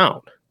fourth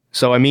round.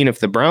 So, I mean, if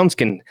the Browns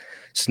can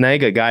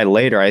snag a guy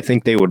later, I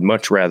think they would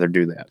much rather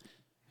do that.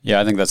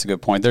 Yeah, I think that's a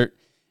good point.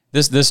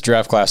 This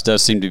draft class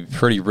does seem to be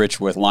pretty rich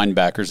with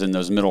linebackers in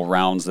those middle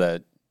rounds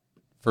that,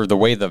 for the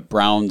way the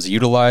Browns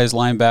utilize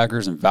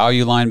linebackers and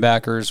value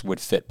linebackers,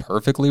 would fit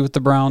perfectly with the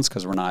Browns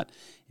because we're not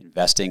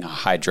investing a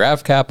high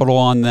draft capital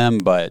on them,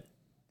 but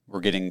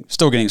we're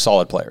still getting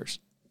solid players.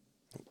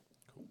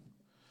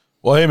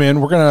 Well, hey, man,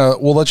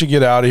 we'll let you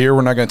get out of here.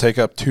 We're not going to take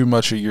up too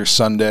much of your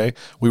Sunday.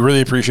 We really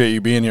appreciate you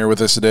being here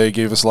with us today.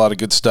 Gave us a lot of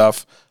good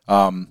stuff.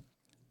 I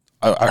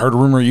heard a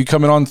rumor you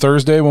coming on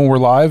Thursday when we're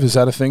live. Is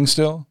that a thing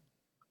still?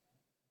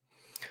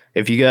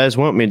 If you guys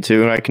want me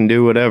to, I can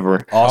do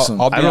whatever.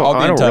 Awesome. I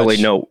don't really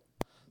know.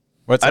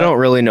 I don't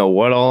really know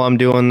what all I'm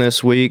doing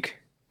this week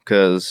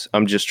because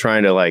I'm just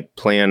trying to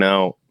plan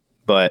out.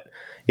 But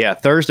yeah,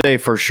 Thursday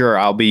for sure.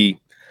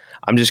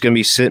 I'm just going to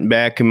be sitting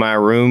back in my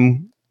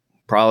room,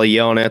 probably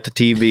yelling at the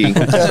TV.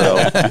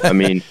 So, I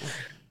mean,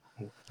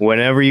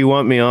 whenever you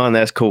want me on,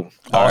 that's cool.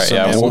 Awesome, all right,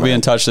 yeah, we'll be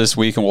in touch this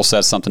week, and we'll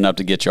set something up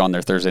to get you on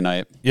there Thursday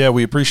night. Yeah,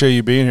 we appreciate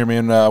you being here,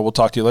 man. We'll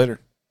talk to you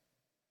later.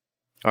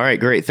 All right,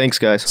 great. Thanks,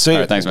 guys. See you.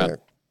 All right, thanks, man.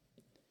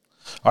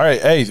 All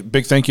right, hey,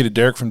 big thank you to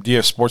Derek from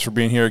DF Sports for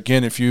being here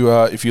again. If you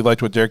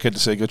liked what Derek had to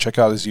say, go check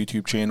out his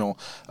YouTube channel,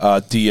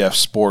 DF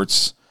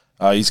Sports.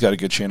 He's got a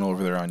good channel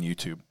over there on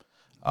YouTube.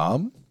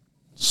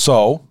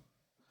 So,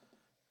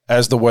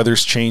 as the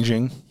weather's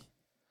changing,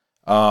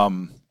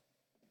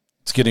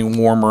 it's getting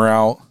warmer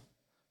out.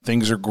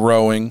 Things are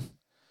growing.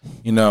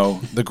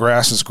 The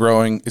grass is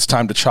growing. It's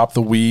time to chop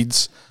the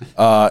weeds.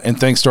 And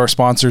thanks to our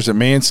sponsors at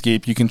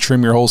Manscaped, you can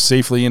trim your holes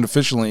safely and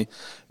efficiently.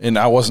 And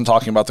I wasn't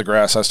talking about the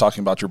grass. I was talking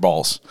about your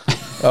balls.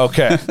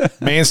 Okay.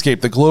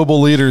 Manscaped, the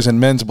global leaders in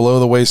men's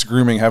below-the-waist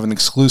grooming, have an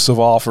exclusive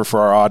offer for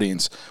our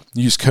audience.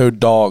 Use code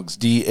DAWGS,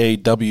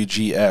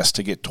 DAWGS,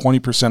 to get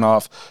 20%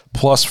 off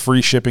plus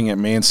free shipping at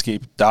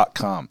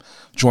manscaped.com.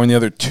 Join the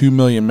other 2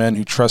 million men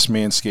who trust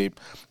Manscaped.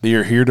 They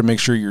are here to make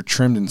sure you're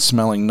trimmed and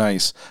smelling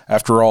nice.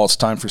 After all, it's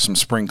time for some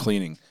spring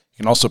cleaning. You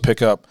can also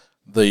pick up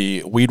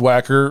the Weed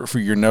Whacker for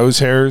your nose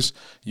hairs.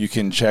 You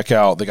can check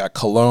out, they got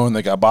cologne,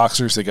 they got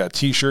boxers, they got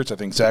T-shirts. I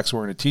think Zach's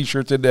wearing a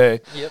T-shirt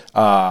today. Yep.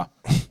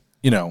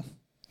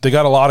 They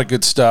got a lot of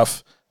good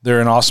stuff.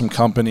 They're an awesome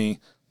company.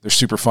 They're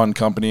super fun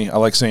company. I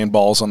like saying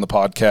balls on the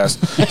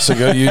podcast. So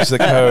go use the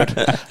code.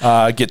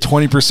 Get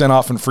 20%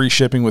 off and free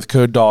shipping with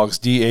code DAWGS,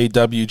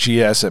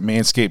 DAWGS, at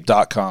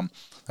manscaped.com.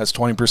 That's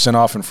 20%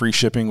 off and free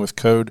shipping with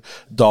code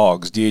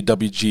DAWGS,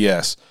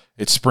 DAWGS.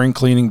 It's spring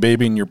cleaning,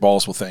 baby, and your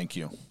balls will thank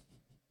you.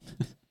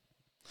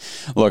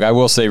 Look, I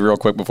will say real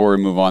quick before we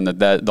move on that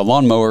the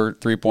lawnmower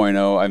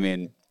 3.0, I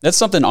mean, that's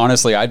something,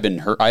 honestly, I'd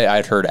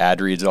heard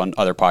ad reads on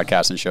other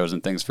podcasts and shows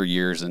and things for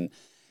years, and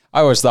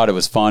I always thought it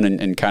was fun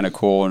and kind of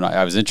cool, and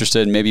I was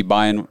interested in maybe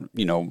buying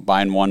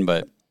one,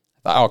 but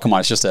oh, come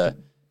on, it's just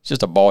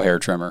a ball hair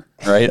trimmer,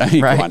 right? I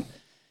mean, Right. come on.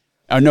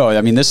 Oh, no,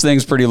 I mean, this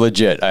thing's pretty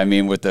legit. I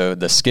mean, with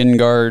the skin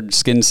guard,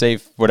 skin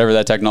safe, whatever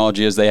that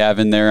technology is they have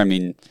in there, I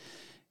mean,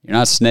 you're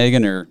not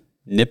snagging or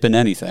nipping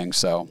anything,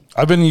 so.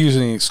 I've been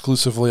using it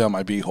exclusively on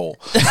my beehole.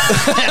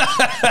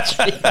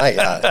 My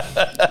God.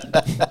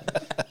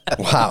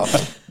 Wow.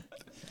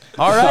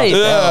 All right.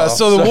 Yeah,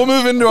 so we'll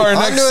move into our On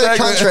next to the segment.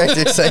 contract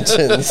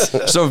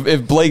extensions. So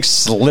if Blake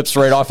slips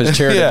right off his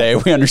chair Yeah. today,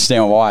 we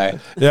understand why.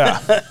 Yeah.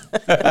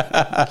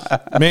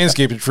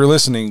 Manscaped, if you're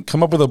listening,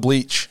 come up with a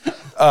bleach.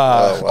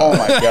 Oh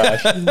my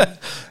gosh.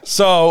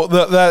 So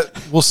that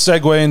will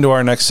segue into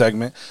our next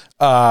segment.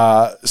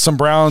 Some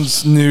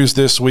Browns news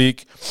this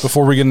week.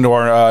 Before we get into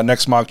our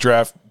next mock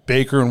draft,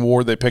 Baker and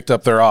Ward, they picked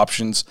up their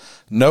options.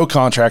 No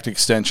contract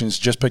extensions,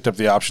 just picked up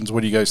the options.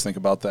 What do you guys think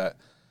about that?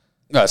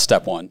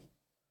 Step one.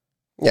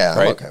 Yeah, I'm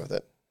Right. okay with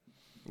it.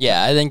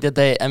 Yeah, I think that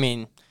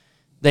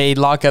they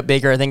lock up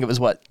Baker. I think it was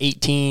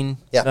 $18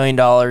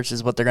 million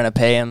is what they're going to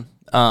pay him.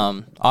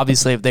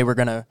 Obviously, if they were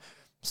going to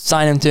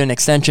sign him to an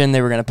extension,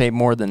 they were going to pay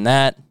more than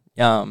that.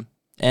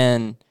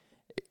 And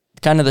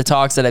kind of the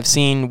talks that I've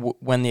seen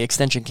when the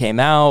extension came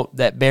out,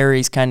 that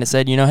Barry's kind of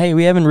said, hey,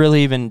 we haven't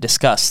really even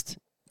discussed,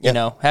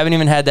 haven't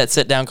even had that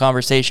sit down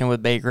conversation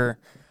with Baker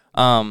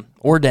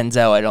or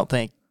Denzel, I don't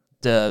think,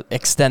 to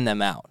extend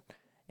them out.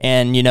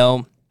 And,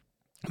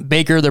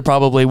 Baker, they're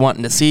probably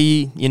wanting to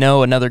see,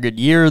 another good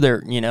year.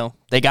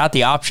 They got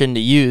the option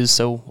to use,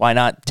 so why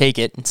not take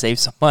it and save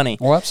some money?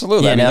 Well,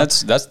 absolutely. I mean,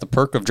 that's the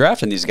perk of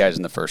drafting these guys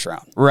in the first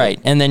round. Right.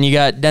 And then you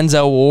got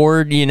Denzel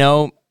Ward,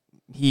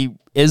 he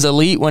is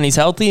elite when he's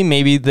healthy.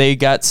 Maybe they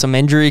got some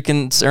injury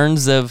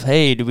concerns of,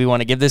 hey, do we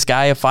want to give this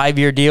guy a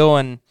 5-year deal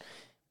and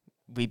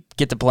we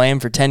get to play him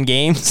for 10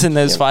 games in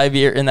those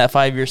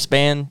 5-year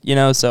span,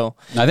 so.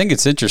 I think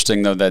it's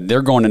interesting, though, that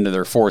they're going into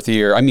their fourth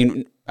year. I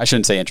mean, I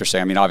shouldn't say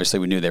interesting. I mean, obviously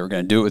we knew they were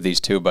going to do it with these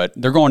two, but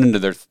they're going into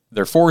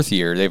their fourth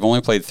year. They've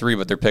only played 3,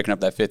 but they're picking up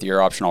that 5th-year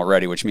option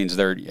already, which means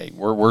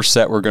we're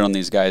set. We're good on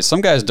these guys.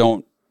 Some guys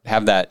don't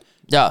have that.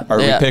 Yeah. Are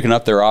we picking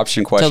up their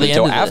option question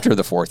until end of after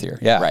the 4th year?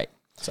 Yeah. Right.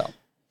 So.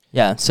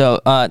 Yeah. So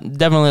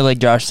definitely, like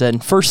Josh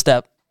said, first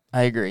step.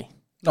 I agree.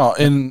 No,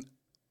 and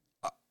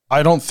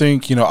I don't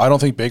think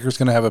Baker's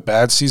going to have a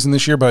bad season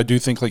this year, but I do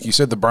think, like you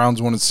said, the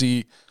Browns want to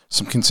see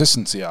some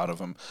consistency out of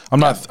him.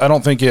 I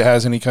don't think it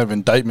has any kind of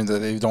indictment that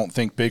they don't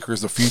think Baker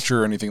is the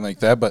future or anything like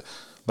that. But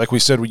like we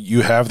said,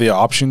 you have the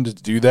option to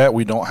do that.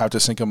 We don't have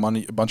to sink a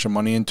bunch of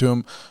money into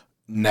him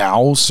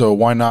now. So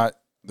why not?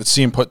 Let's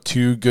see him put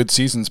 2 good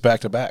seasons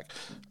back to back.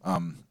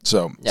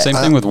 Same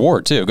thing with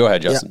Ward too. Go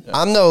ahead, Justin. Yeah,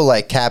 I'm no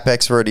cap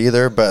expert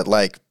either, but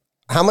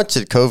how much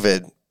did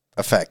COVID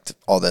affect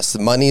all this? The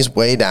money's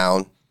way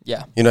down.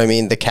 Yeah. You know what I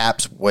mean? The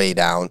cap's way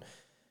down.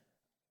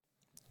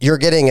 You're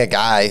getting a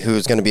guy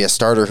who's going to be a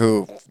starter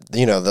who,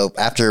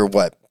 after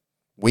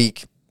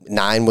week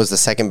 9 was the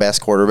second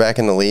best quarterback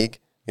in the league,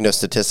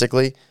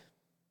 statistically,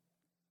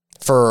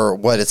 for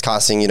what it's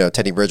costing,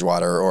 Teddy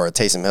Bridgewater or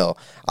Taysom Hill.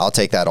 I'll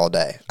take that all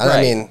day. Right.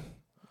 I mean,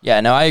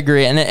 yeah, no, I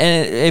agree. And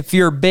if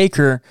you're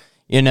Baker,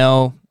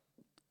 we're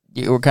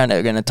kind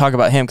of going to talk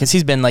about him because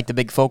he's been like the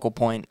big focal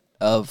point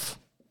of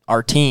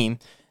our team.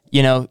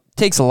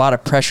 Takes a lot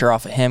of pressure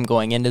off of him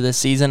going into this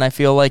season. I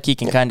feel like he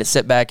can kind of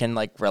sit back and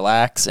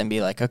relax and be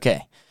like,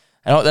 okay,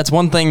 that's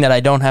one thing that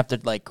I don't have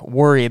to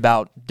worry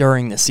about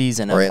during the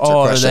season. Or answer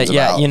questions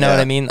about. You know what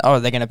I mean? Oh, are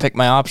they going to pick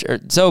my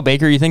option? So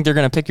Baker, you think they're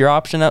going to pick your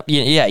option up?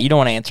 Yeah, you don't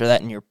want to answer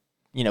that in your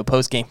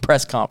post-game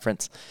press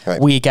conference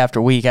week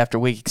after week after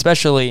week,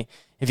 especially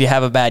if you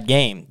have a bad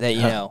game.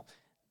 That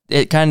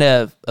it kind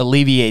of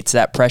alleviates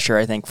that pressure,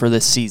 I think, for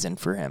this season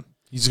for him.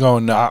 He's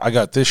going, I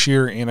got this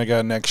year and I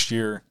got next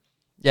year.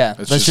 Yeah,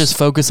 let's just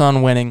focus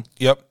on winning.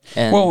 Yep.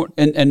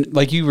 And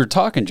like you were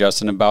talking,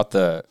 Justin, about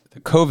the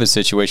COVID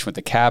situation with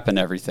the cap and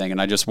everything,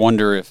 and I just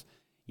wonder if,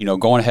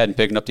 going ahead and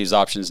picking up these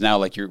options now,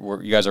 like you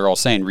guys are all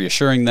saying,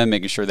 reassuring them,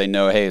 making sure they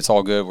know, hey, it's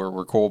all good,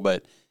 we're cool,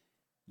 but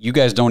you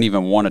guys don't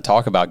even want to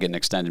talk about getting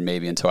extended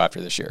maybe until after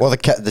this year. Well, the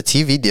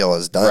TV deal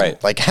is done.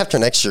 Right. After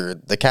next year,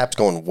 the cap's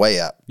going way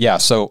up. Yeah,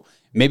 so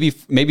maybe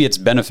it's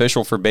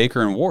beneficial for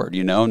Baker and Ward,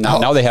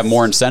 Now they have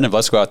more incentive.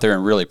 Let's go out there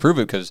and really prove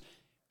it because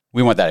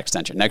we want that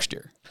extension next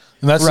year.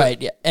 And that's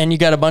right. Yeah. And you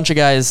got a bunch of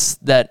guys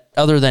that,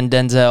 other than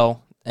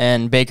Denzel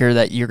and Baker,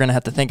 that you're going to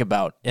have to think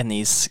about in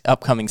these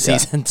upcoming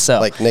seasons.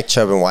 So like Nick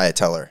Chubb and Wyatt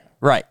Teller.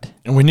 Right.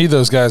 And we need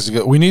those guys to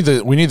go. We need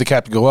the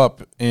cap to go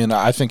up. And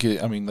I think,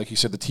 like you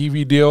said, the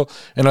TV deal.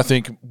 And I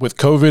think with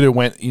COVID, it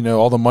went,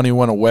 all the money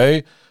went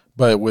away.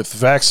 But with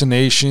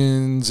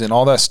vaccinations and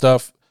all that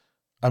stuff,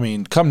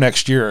 come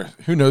next year,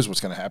 who knows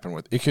what's going to happen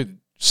with it? It could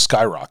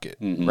skyrocket.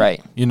 Mm-hmm.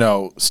 Right.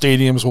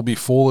 Stadiums will be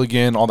full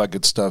again, all that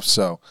good stuff.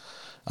 So,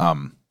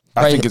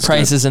 I think it's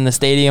prices in the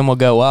stadium will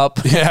go up.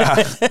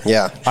 Yeah,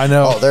 Yeah. I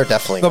know. Oh, they're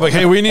definitely. They're like,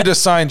 hey, we need to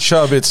sign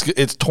Chubb. It's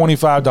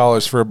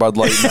 $25 for a Bud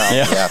Light now.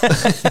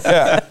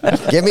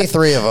 Yeah. Give me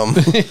 3 of them.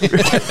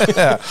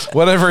 Yeah,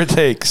 whatever it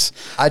takes.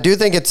 I do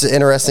think it's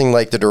interesting,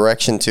 like the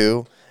direction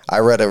too. I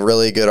read a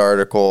really good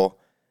article.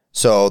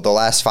 So the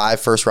last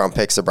 5 first-round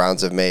picks the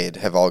Browns have made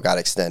have all got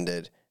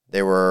extended.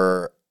 They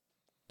were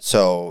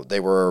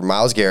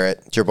Myles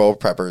Garrett, Jabril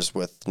Peppers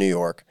with New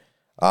York,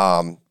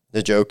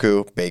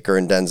 Njoku, Baker,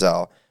 and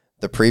Denzel.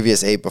 The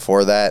previous 8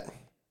 before that.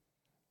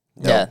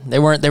 No. Yeah, they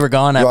were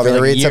gone You after want me to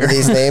like read a some year. of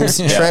these names?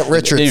 Trent They didn't even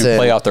Richardson.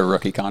 play out their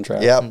rookie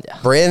contract.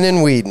 Yep.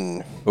 Brandon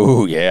Whedon.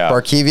 Ooh, yeah.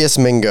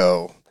 Barkevius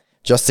Mingo.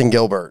 Justin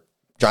Gilbert.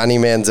 Johnny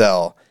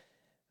Manziel.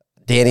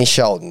 Danny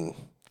Shelton.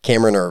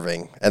 Cameron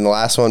Irving. And the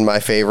last one, my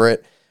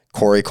favorite,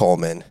 Corey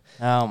Coleman.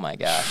 Oh my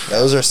gosh.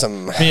 Those are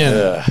some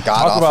Man, talk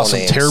god-awful about some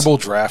names. terrible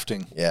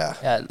drafting. Yeah.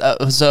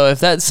 Yeah, so if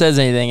that says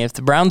anything, if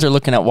the Browns are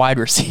looking at wide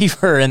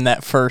receiver in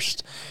that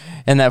first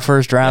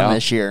round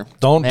this year,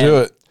 Don't do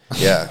it.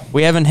 Yeah.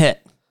 We haven't hit.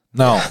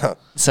 No.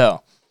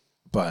 So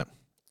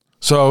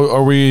So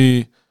are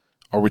we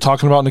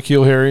talking about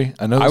N'Keal Harry?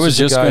 I know this I was is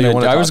the just guy you going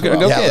wanna to. I talk was going.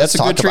 about. Okay, Yeah, that's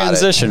a let's good talk about it.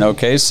 transition.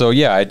 Okay, so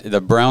yeah,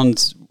 the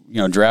Browns,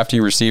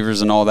 drafting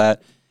receivers and all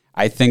that.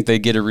 I think they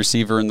get a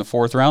receiver in the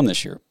 4th round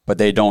this year, but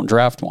they don't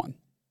draft one.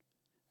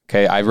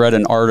 Okay, I read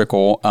an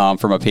article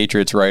from a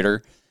Patriots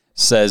writer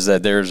says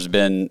that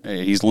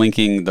he's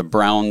linking the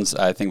Browns.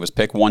 I think it was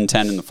pick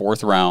 110 in the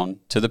 4th round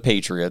to the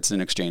Patriots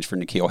in exchange for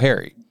N'Keal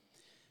Harry.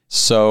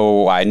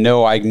 So I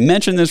know I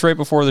mentioned this right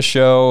before the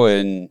show,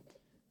 and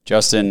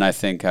Justin, I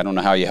don't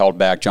know how you held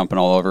back jumping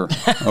all over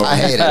I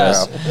hate it,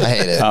 bro. I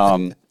hate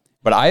it.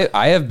 But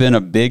I have been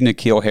a big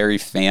N'Keal Harry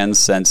fan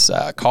since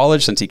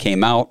college, since he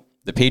came out.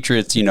 The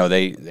Patriots,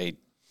 they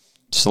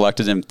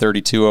selected him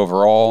 32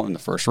 overall in the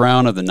 1st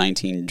round of the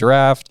 19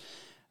 draft.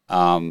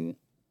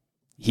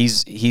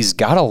 He's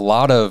got a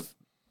lot of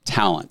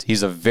talent.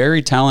 He's a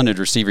very talented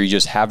receiver. You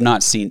just have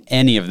not seen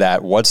any of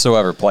that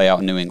whatsoever play out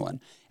in New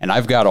England. And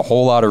I've got a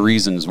whole lot of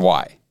reasons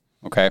why.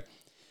 Okay.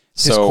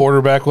 His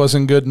quarterback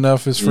wasn't good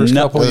enough his first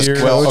couple of His years.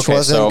 coach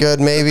wasn't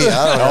good, maybe.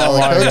 I don't know.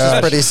 The coach is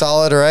pretty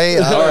solid, right?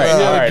 I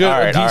don't know. Yeah,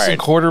 a decent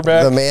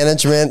quarterback. The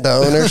management, the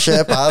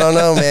ownership. I don't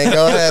know, man.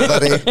 Go ahead,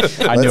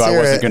 buddy. I knew I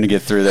wasn't going to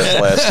get through this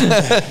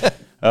list.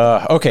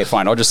 Okay,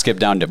 fine. I'll just skip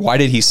down to why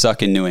did he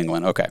suck in New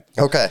England? Okay.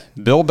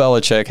 Bill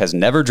Belichick has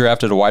never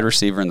drafted a wide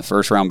receiver in the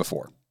 1st round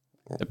before.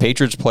 The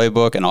Patriots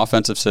playbook and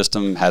offensive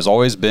system has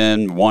always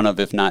been one of,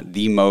 if not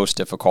the most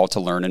difficult to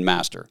learn and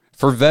master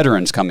for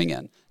veterans coming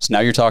in. So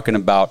now you're talking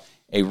about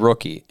a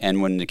rookie.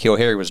 And when N'Keal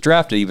Harry was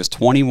drafted, he was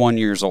 21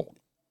 years old.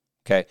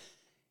 Okay.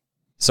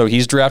 So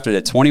he's drafted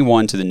at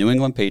 21 to the New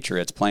England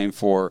Patriots, playing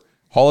for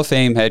Hall of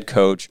Fame head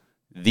coach,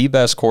 the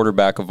best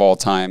quarterback of all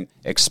time,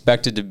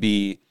 expected to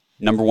be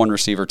number 1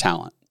 receiver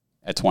talent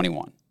at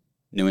 21,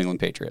 New England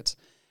Patriots.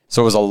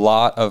 So it was a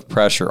lot of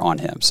pressure on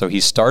him. So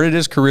he started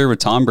his career with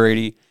Tom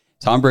Brady.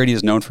 Tom Brady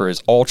is known for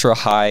his ultra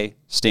high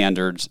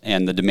standards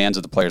and the demands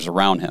of the players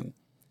around him,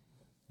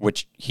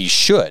 which he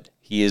should.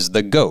 He is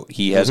the GOAT.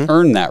 He has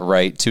earned that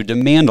right to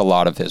demand a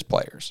lot of his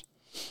players,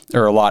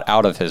 or a lot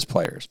out of his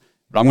players.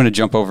 But I'm going to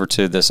jump over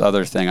to this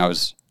other thing I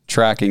was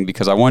tracking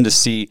because I wanted to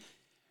see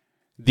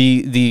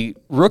the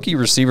rookie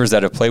receivers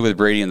that have played with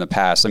Brady in the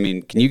past. I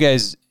mean, can you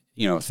guys,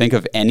 think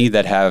of any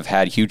that have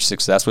had huge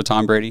success with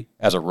Tom Brady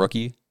as a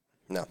rookie?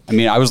 No. I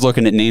mean, I was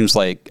looking at names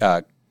like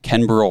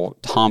Kenbrell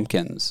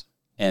Tompkins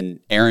and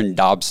Aaron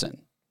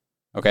Dobson.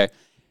 Okay.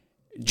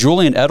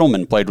 Julian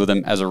Edelman played with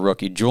him as a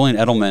rookie. Julian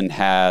Edelman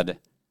had,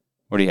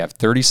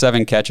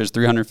 37 catches,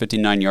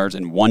 359 yards,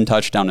 and 1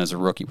 touchdown as a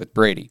rookie with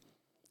Brady.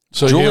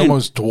 So he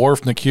almost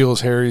dwarfed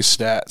N'Keal Harry's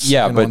stats.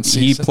 Yeah, but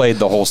he played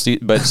the whole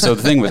season. But so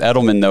the thing with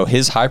Edelman, though,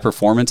 his high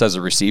performance as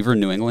a receiver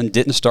in New England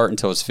didn't start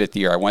until his 5th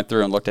year. I went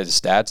through and looked at his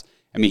stats.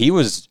 I mean, he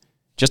was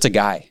just a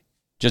guy,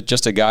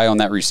 just a guy on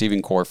that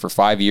receiving corps for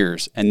 5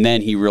 years, and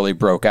then he really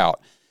broke out.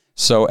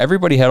 So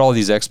everybody had all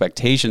these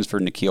expectations for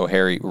N'Keal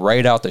Harry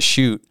right out the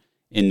chute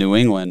in New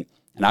England,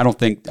 and I don't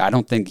think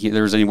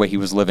there was any way he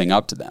was living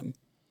up to them.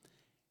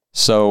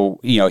 So,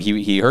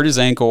 he hurt his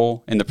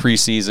ankle in the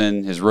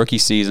preseason. His rookie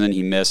season,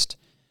 he missed.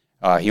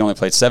 He only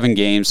played 7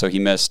 games, so he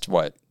missed,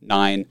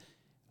 9.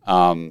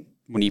 When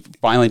he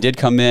finally did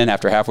come in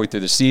after halfway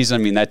through the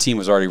season, I mean, that team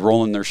was already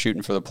rolling. They're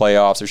shooting for the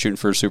playoffs. They're shooting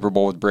for a Super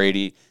Bowl with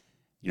Brady.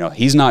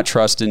 He's not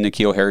trusting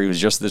N'Keal Harry. He was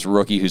just this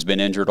rookie who's been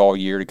injured all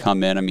year to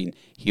come in. I mean,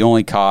 he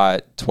only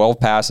caught 12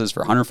 passes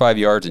for 105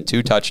 yards and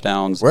 2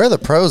 touchdowns. Where are the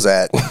pros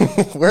at? I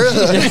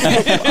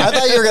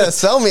thought you were going to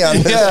sell me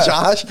on this,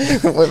 Josh.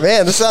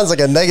 Man, this sounds like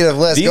a negative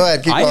list. Go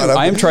ahead, keep going.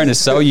 I am trying to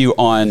sell you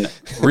on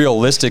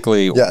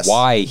realistically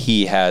why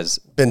he has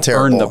been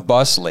terrible. Earned the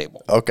bus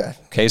label.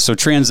 Okay, so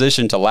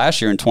transition to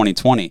last year in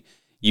 2020,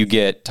 you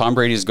get Tom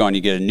Brady's gone.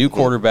 You get a new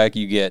quarterback.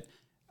 You get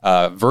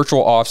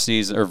virtual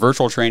offseason or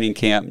virtual training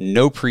camp,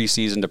 no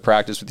preseason to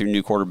practice with your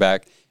new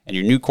quarterback, and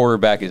your new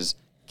quarterback is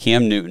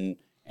Cam Newton,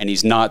 and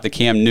he's not the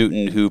Cam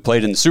Newton who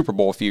played in the Super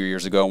Bowl a few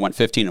years ago and went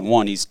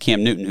 15-1. He's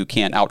Cam Newton who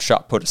can't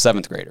outshot put a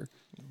 7th grader.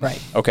 Right.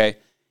 Okay.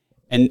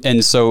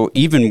 And so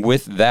even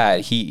with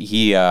that,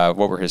 he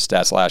what were his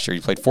stats last year?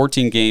 He played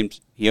 14 games.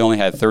 He only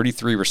had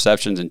 33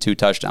 receptions and 2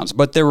 touchdowns.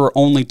 But there were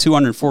only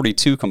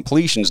 242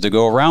 completions to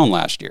go around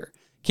last year.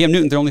 Cam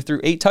Newton only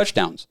threw 8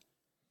 touchdowns.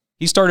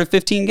 He started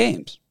 15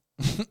 games.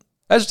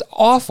 That's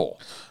awful.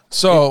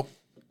 So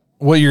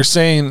what you're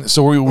saying?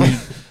 So we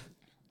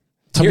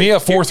to me, a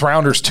 4th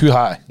rounder is too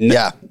high.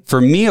 Yeah. For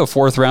me, a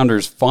 4th rounder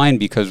is fine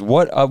because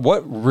what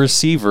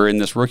receiver in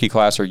this rookie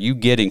class are you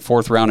getting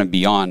 4th round and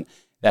beyond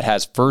that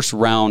has first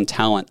round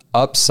talent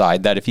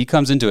upside that if he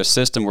comes into a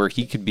system where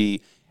he could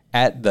be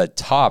at the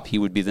top, he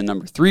would be the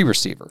number 3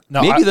 receiver,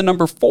 maybe the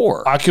number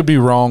 4. I could be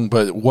wrong,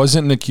 but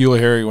wasn't N'Keal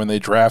Harry when they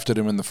drafted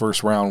him in the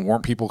 1st round?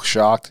 Weren't people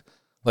shocked?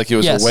 Like it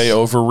was a way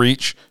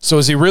overreach. So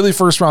is he really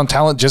 1st round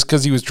talent just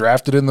because he was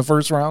drafted in the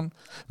 1st round?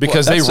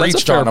 Because they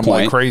reached on him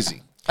like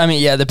crazy. I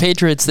mean, yeah, the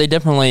Patriots, they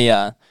definitely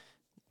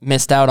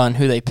missed out on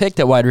who they picked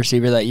at wide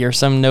receiver that year.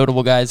 Some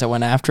notable guys that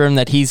went after him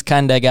that he's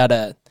kind of got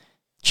a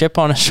chip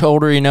on his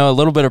shoulder, a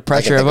little bit of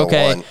pressure of,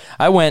 okay,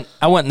 I went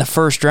in the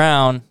 1st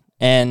round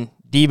and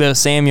Deebo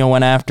Samuel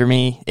went after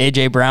me,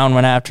 A.J. Brown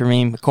went after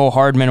me, Mecole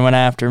Hardman went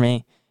after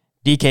me,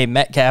 DK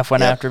Metcalf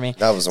went after me.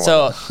 That was one.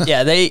 So,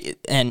 yeah,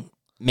 and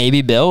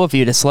maybe Bill, if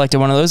you'd have selected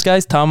one of those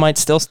guys, Tom might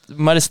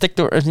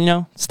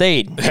have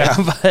stayed. Yeah.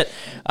 But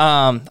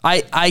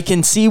I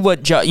can see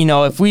what,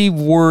 if we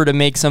were to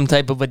make some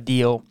type of a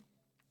deal,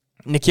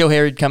 N'Keal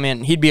Harry'd come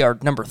in, he'd be our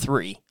number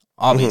 3,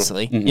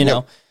 obviously,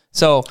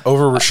 So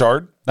over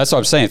Rashard? That's what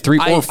I'm saying, 3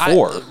 or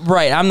 4.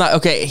 Right. I'm not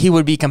okay. He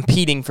would be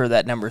competing for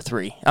that number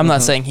 3. I'm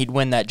not saying he'd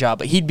win that job,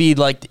 but he'd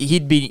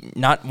be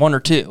not 1 or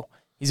 2.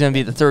 He's going to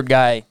be the 3rd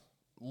guy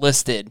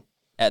listed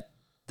at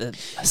the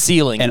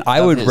ceiling. And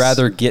I would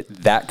rather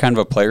get that kind of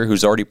a player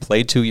who's already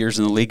played 2 years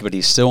in the league, but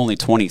he's still only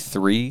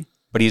 23.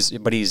 But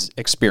he's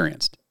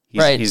experienced.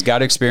 He's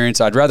got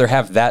experience. I'd rather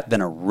have that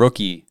than a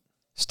rookie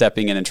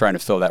stepping in and trying to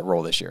fill that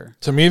role this year.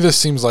 To me, this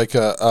seems like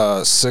a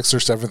 6th or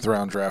 7th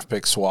round draft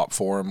pick swap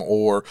for him,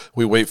 or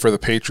we wait for the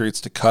Patriots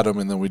to cut him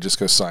and then we just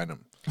go sign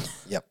him.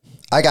 Yep.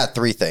 I got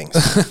 3 things.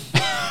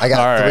 I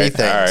got 3 things.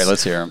 All right,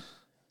 let's hear him.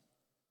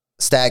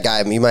 Stat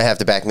guy, you might have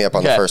to back me up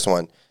on the first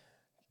one.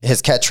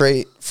 His catch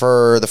rate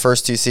for the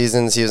first 2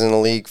 seasons he was in the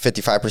league,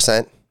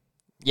 55%.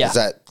 Yeah. Is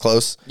that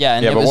close? Yeah.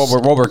 And but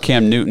what were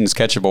Cam Newton's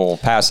catchable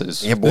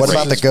passes? Yeah, but what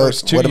about the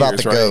GOAT? What about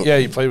the GOAT? Yeah,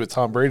 he played with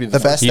Tom Brady. The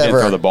best he ever. He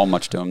didn't throw the ball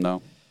much to him,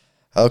 though.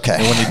 Okay.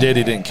 And when he did,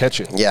 he didn't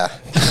catch it. Yeah.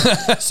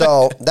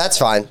 So that's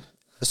fine.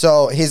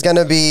 So he's going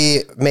to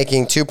be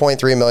making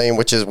 $2.3 million,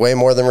 which is way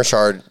more than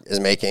Rashard is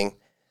making.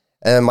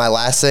 And my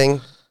last thing,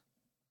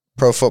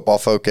 Pro Football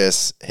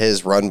Focus,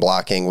 his run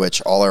blocking,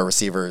 which all our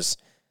receivers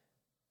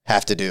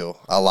have to do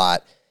a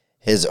lot.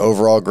 His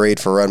overall grade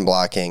for run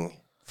blocking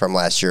from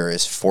last year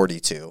is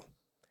 42,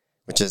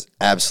 which is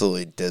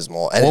absolutely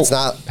dismal. And it's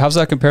not. How's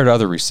that compared to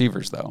other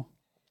receivers, though?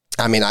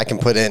 I mean, I can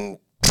put in.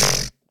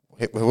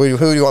 Who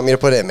do you want me to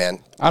put in,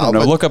 man? I don't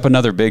know. Look up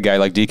another big guy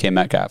like DK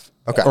Metcalf.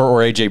 Okay.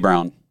 Or A.J.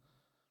 Brown.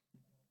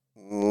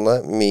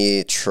 Let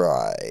me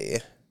try.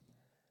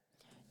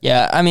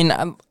 Yeah, I mean,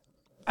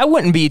 I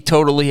wouldn't be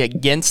totally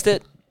against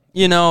it,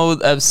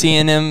 of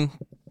seeing him.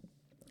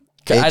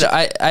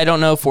 I don't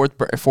know if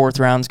fourth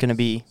round's going to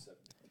be.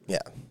 Yeah.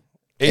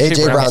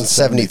 A.J. Brown's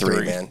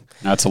 73, man.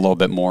 That's a little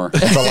bit more.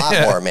 It's a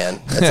lot more,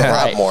 man. It's a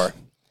lot more.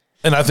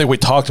 And I think we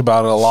talked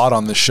about it a lot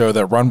on this show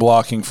that run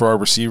blocking for our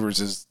receivers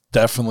is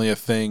definitely a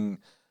thing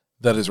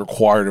that is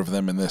required of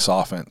them in this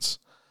offense.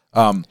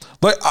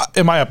 But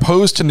am I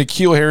opposed to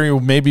N'Keal Harry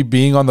maybe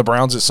being on the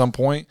Browns at some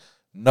point?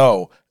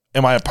 No.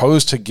 Am I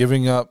opposed to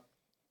giving up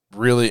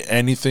really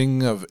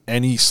anything of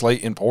any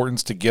slight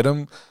importance to get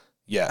him?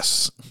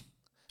 Yes.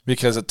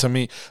 Because to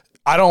me,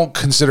 I don't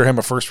consider him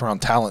a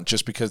first-round talent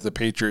just because the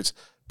Patriots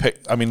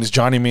pick. I mean, is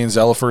Johnny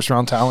Manziel a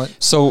first-round talent?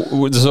 So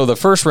the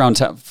first-round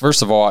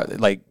first of all,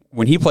 like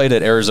when he played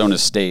at Arizona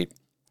State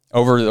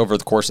over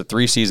the course of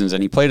 3 seasons,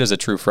 and he played as a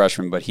true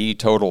freshman, but he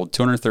totaled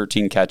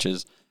 213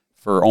 catches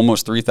for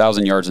almost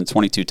 3,000 yards and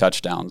 22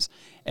 touchdowns.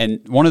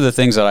 And one of the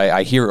things that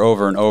I hear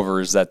over and over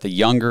is that the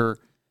younger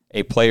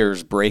a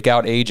player's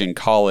breakout age in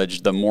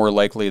college, the more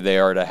likely they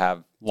are to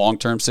have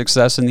long-term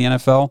success in the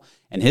NFL.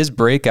 And his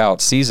breakout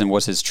season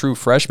was his true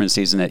freshman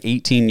season. At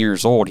 18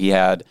 years old, he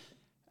had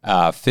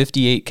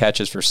 58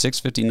 catches for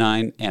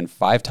 659 and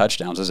 5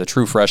 touchdowns as a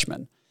true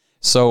freshman.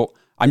 So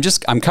I'm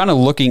kind of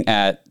looking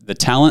at the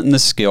talent and the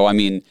skill. I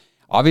mean,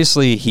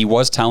 obviously he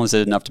was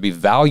talented enough to be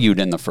valued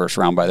in the first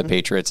round by the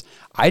Patriots.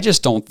 I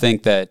just don't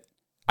think that.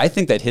 I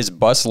think that his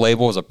bust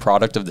label is a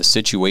product of the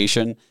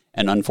situation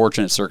and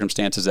unfortunate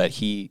circumstances that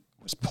he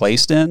was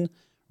placed in,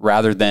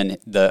 rather than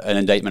an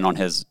indictment on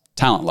his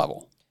talent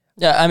level.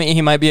 Yeah, I mean,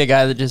 he might be a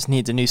guy that just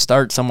needs a new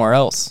start somewhere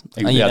else.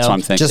 That's what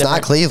I'm thinking. Just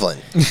not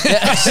Cleveland.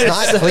 Just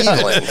not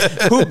Cleveland.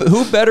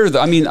 Who better?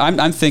 I mean,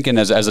 I'm thinking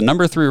as a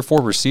number 3 or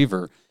 4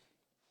 receiver,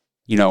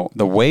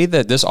 the way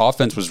that this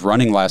offense was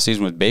running last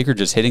season with Baker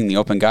just hitting the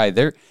open guy,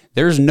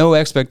 there's no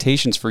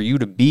expectations for you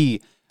to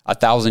be a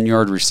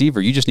 1,000-yard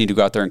receiver. You just need to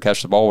go out there and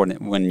catch the ball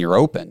when you're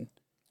open.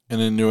 And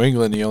in New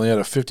England, he only had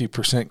a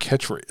 50%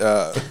 catch rate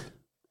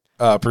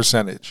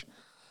percentage.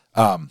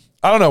 I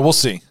don't know. We'll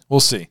see.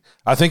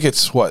 I think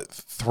it's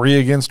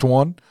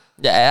 3-1.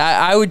 Yeah,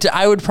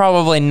 I would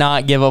probably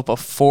not give up a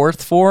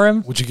 4th for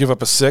him. Would you give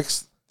up a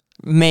 6th?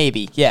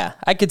 Maybe, yeah.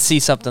 I could see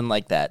something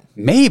like that.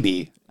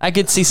 Maybe. I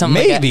could see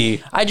something like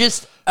that. I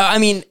just,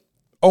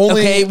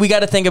 okay, we got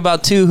to think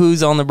about, too,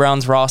 who's on the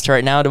Browns roster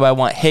right now. Do I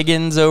want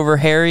Higgins over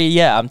Harry?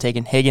 Yeah, I'm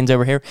taking Higgins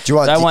over Harry. Do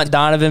I want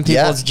Donovan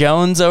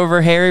Peoples-Jones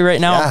over Harry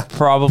right now? Yeah,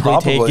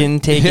 probably.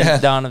 taking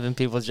Donovan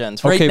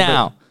Peoples-Jones right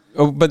now.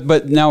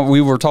 But now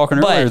we were talking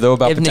earlier though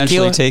about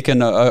potentially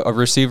taking a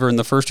receiver in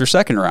the 1st or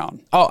 2nd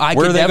round. Oh,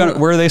 where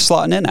are they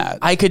slotting in at?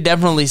 I could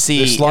definitely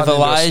see if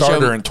Elijah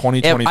starter in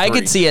 2023. I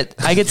could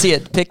see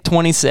it. Pick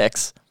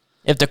 26.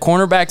 If the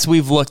cornerbacks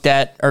we've looked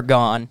at are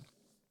gone,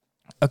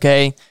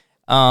 okay,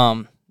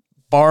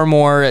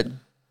 Barmore,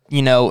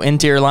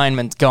 interior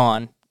lineman's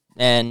gone,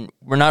 and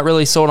we're not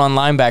really sold on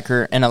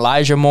linebacker. And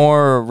Elijah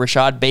Moore or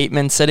Rashad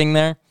Bateman sitting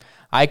there.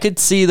 I could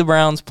see the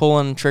Browns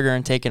pulling the trigger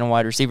and taking a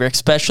wide receiver,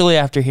 especially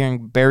after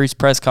hearing Barry's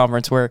press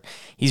conference where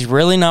he's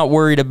really not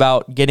worried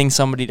about getting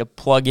somebody to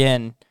plug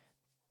in,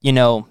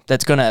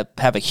 that's going to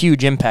have a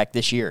huge impact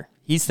this year.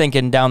 He's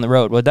thinking down the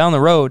road. Well, down the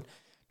road,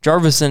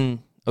 Jarvis and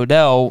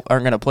Odell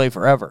aren't going to play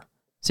forever.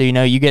 So,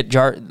 you get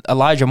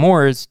Elijah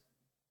Moore is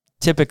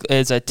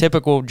a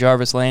typical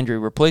Jarvis Landry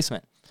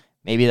replacement.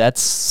 Maybe that's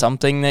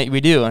something that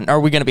we do. And are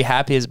we going to be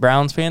happy as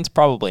Browns fans?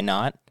 Probably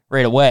not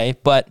right away,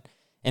 but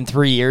in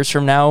 3 years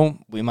from now,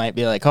 we might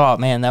be like, oh,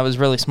 man, that was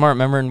really smart.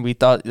 Remember, and we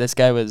thought this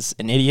guy was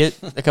an idiot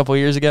a couple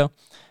years ago.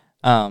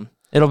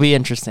 It'll be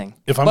interesting.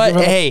 If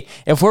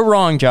we're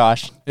wrong,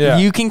 Josh,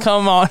 you can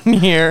come on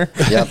here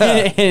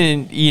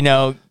and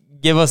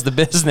give us the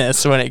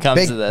business when it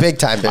comes to this. Big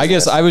time business. I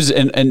guess I was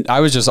and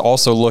I was just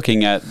also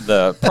looking at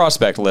the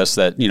prospect list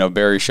that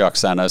Barry Shuck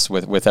sent us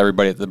with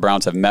everybody that the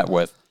Browns have met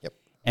with. Yep.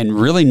 And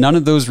really none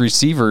of those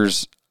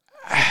receivers,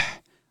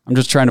 I'm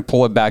just trying to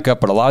pull it back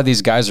up, but a lot of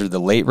these guys are the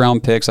late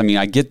round picks. I mean,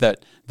 I get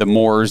that the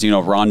Moores,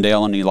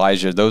 Rondale and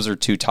Elijah, those are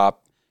two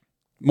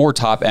more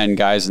top end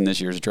guys in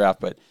this year's draft,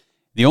 but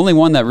the only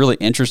one that really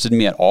interested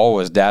me at all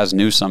was Daz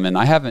Newsome, and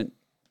I haven't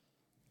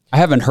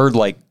heard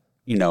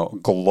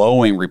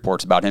glowing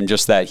reports about him,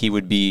 just that he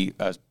would be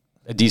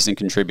a decent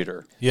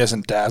contributor. He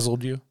hasn't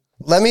dazzled you?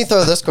 Let me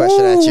throw this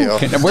question at you.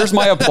 Where's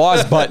my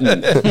applause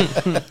button?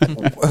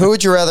 Who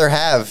would you rather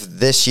have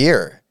this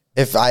year?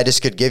 If I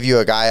just could give you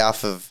a guy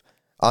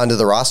onto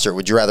the roster,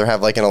 would you rather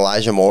have like an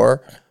Elijah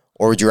Moore,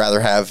 or would you rather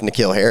have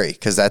N'Keal Harry?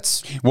 Because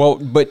that's... Well,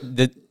 but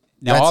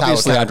now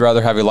obviously I'd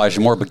rather have Elijah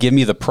Moore, but give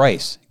me the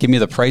price. Give me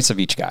the price of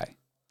each guy.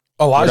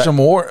 Elijah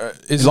Moore,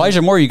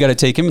 you got to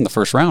take him in the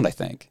 1st round, I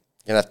think.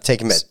 You're going to have to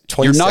take him at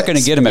 26. You're not going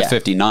to get him at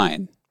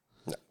 59.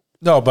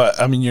 No, but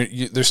I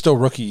mean, there's still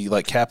rookie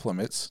cap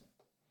limits.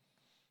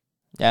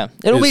 Yeah,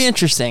 it'll be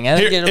interesting.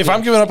 If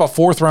I'm giving up a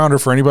 4th rounder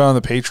for anybody on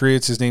the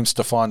Patriots, his name's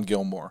Stephon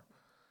Gilmore,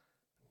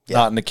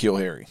 not N'Keal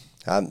Harry.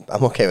 I'm okay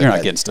with that. You're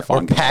not getting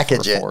Stephon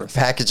Gilmore.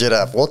 Package it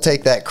up. We'll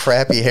take that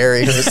crappy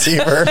Harry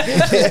receiver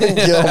and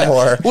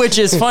Gilmore. Which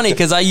is funny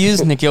because I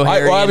used N'Keal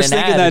Harry. I was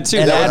thinking that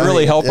too. That would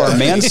really help our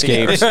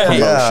Manscaped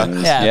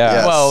promotions.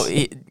 Yeah. Well,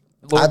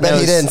 I bet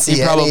he didn't see.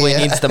 He probably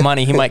needs the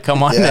money. He might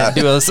come on and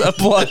do us a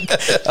plug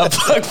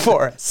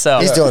for us.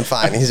 So he's doing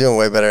fine. He's doing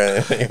way better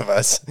than any of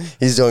us.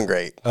 He's doing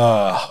great.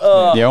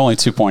 Only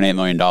 $2.8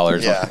 million.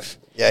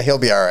 Yeah, he'll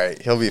be all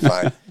right. He'll be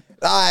fine.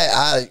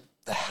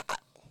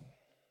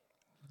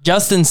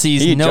 Justin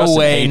sees no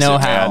way, no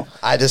how.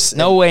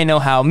 No way, no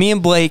how. Me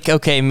and Blake,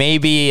 okay,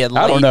 maybe a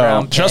late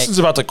round pick. Justin's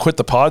about to quit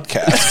the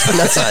podcast.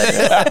 That's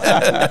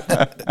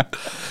not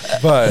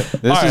But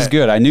this is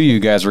good. I knew you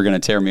guys were going to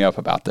tear me up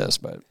about this,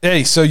 but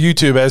hey, so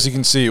YouTube, as you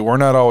can see, we're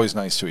not always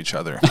nice to each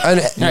other.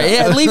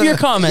 Leave your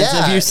comments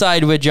if you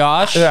side with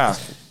Josh. Yeah,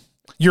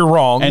 you're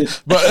wrong.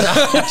 But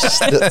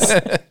that's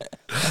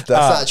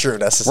not true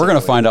necessarily. We're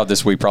going to find out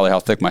this week probably how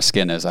thick my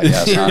skin is, I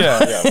guess.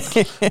 Huh?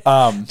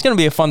 It's going to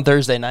be a fun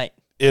Thursday night.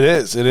 It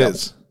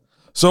is.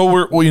 So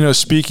we're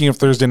speaking of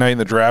Thursday night in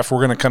the draft,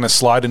 we're going to kind of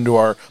slide into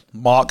our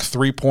mock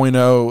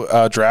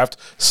 3.0 draft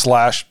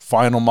 /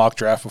 final mock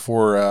draft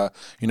before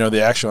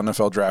the actual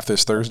NFL draft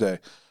this Thursday.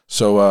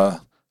 So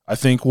I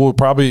think we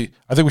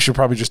should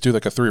probably just do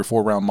like a 3 or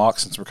 4 round mock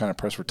since we're kind of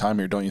pressed for time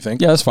here, don't you think?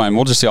 Yeah, that's fine.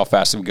 We'll just see how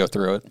fast we go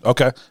through it.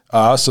 Okay.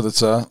 So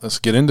let's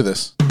get into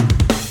this.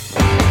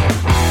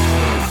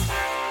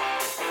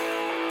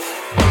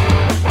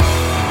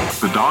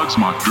 The Dawgs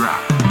mock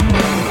draft.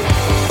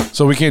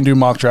 So we can't do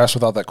mock drafts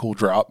without that cool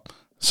drop.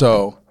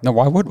 So no,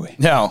 why would we?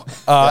 No.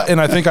 And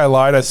I think I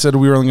lied. I said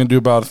we were only going to do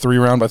about a 3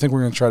 round, but I think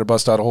we're going to try to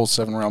bust out a whole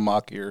 7 round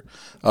mock here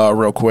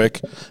real quick.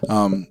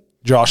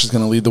 Josh is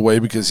going to lead the way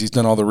because he's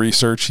done all the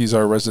research. He's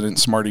our resident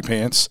smarty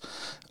pants.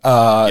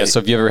 So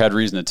if you ever had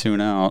reason to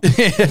tune out.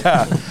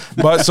 Yeah.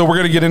 But so we're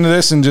going to get into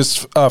this, and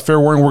just fair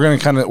warning, we're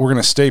going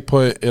to stay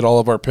put at all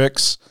of our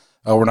picks.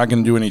 We're not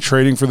going to do any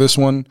trading for this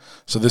one.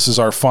 So this is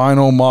our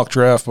final mock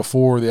draft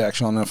before the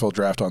actual NFL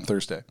draft on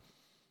Thursday.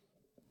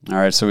 All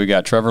right, so we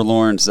got Trevor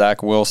Lawrence,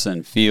 Zach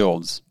Wilson,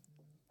 Fields,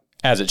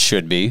 as it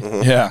should be.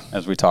 Mm-hmm. Yeah.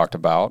 As we talked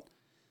about.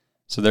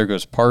 So there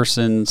goes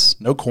Parsons.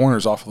 No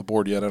corners off the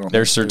board yet. I don't.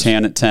 There's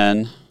Surtain at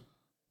 10.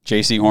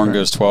 J.C. Horn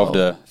goes 12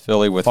 to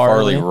Philly with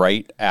Farley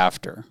right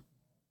after.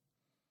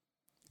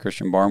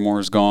 Christian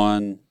Barmore's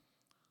gone.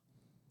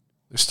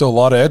 There's still a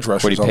lot of edge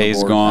rushers. Woody on the Pay's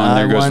board. gone.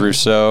 There goes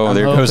Rousseau.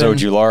 There goes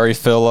Ojulari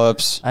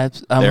Phillips. I'm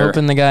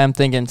hoping the guy I'm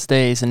thinking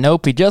stays. And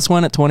nope, he just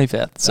went at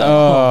 25th.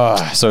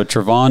 So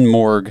Trevon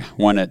Morg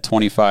went at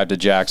 25 to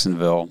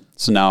Jacksonville.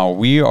 So now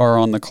we are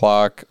on the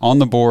clock. On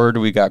the board,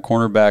 we got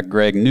cornerback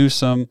Greg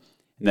Newsome.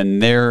 And then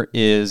there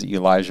is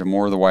Elijah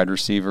Moore, the wide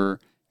receiver.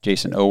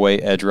 Jason Oweh,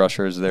 edge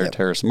rusher, is there. Yep.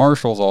 Terrace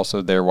Marshall's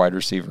also their wide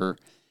receiver.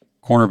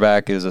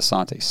 Cornerback is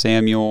Asante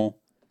Samuel.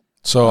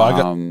 So I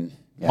got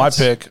my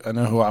pick. I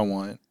know who I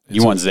want.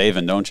 You want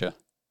Zaven, don't you?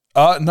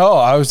 No,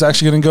 I was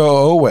actually going to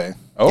go Oweh.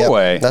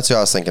 Oweh. Yep, that's what I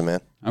was thinking,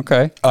 man.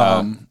 Okay.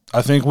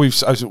 I think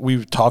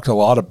we've talked a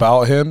lot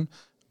about him,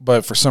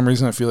 but for some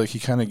reason I feel like he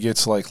kind of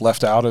gets like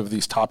left out of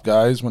these top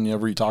guys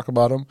whenever you talk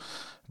about him.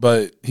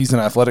 But he's an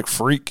athletic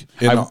freak,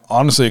 and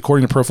honestly,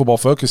 according to Pro Football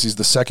Focus, he's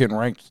the second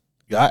ranked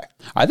guy.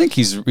 I think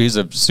he's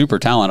a super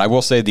talent. I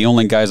will say the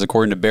only guys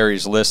according to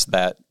Barry's list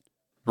that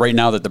right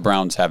now that the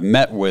Browns have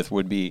met with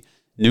would be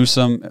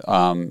Newsome,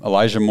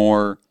 Elijah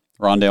Moore,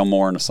 Rondale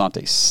Moore, and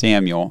Asante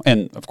Samuel,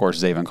 and of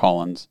course Zaven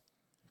Collins.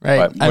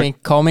 Right. I mean,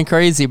 call me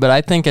crazy, but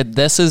I think if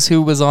this is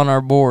who was on our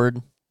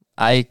board,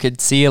 I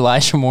could see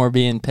Elijah Moore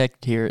being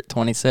picked here at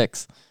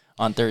 26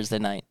 on Thursday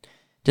night.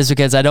 Just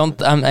because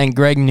and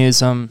Greg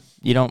Newsome,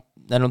 I don't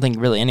think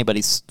really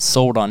anybody's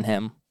sold on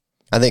him.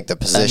 I think the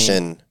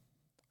position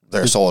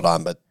they're sold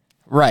on, but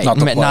right, not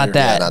that.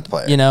 Yeah, not the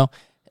player.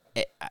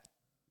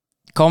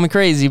 Call me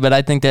crazy, but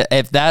I think that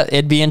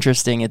it'd be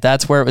interesting if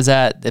that's where it was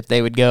at, if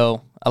they would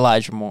go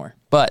Elijah Moore.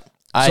 But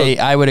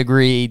I would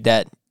agree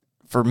that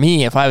for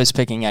me, if I was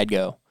picking, I'd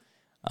go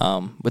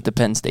with the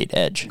Penn State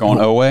edge. Going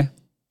Oweh?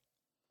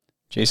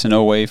 Jason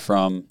Oweh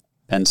from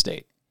Penn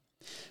State.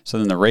 So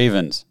then the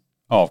Ravens,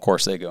 of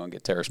course they go and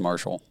get Terrace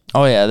Marshall.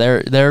 Oh yeah,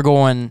 they're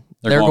going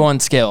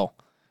skill.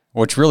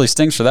 Which really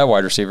stinks for that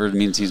wide receiver. It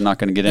means he's not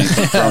going to get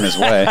anything thrown his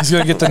way. He's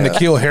going to get the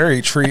N'Keal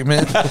Harry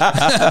treatment.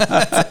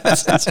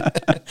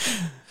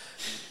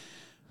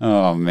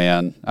 Oh,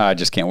 man. I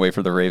just can't wait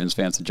for the Ravens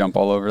fans to jump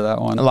all over that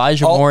one.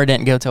 Elijah Moore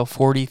didn't go till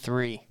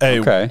 43.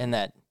 Okay. In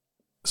that.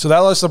 So that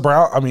lets the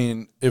Brown, I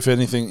mean, if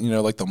anything,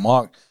 like the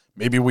mock,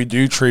 maybe we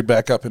do trade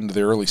back up into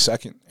the early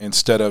second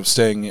instead of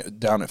staying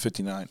down at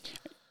 59.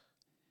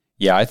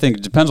 Yeah, I think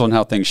it depends on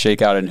how things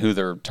shake out and who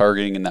they're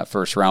targeting in that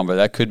first round, but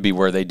that could be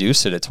where they do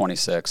sit at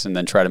 26 and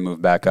then try to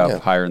move back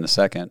up higher in the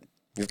second.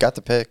 You've got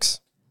the picks.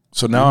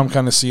 So now I'm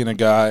kind of seeing a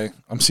guy,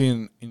 I'm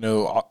seeing,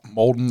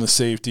 Molden, the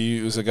safety,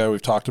 who's a guy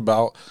we've talked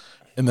about.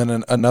 And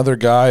then another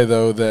guy,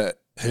 though, that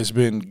has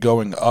been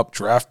going up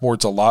draft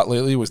boards a lot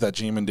lately was that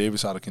Jamin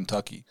Davis out of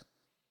Kentucky.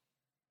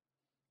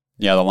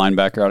 Yeah, the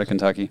linebacker out of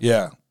Kentucky.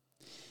 Yeah.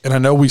 And I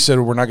know we said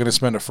we're not going to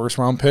spend a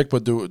first-round pick,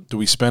 but do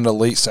we spend a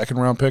late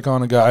second-round pick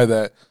on a guy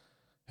that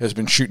has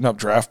been shooting up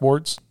draft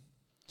boards?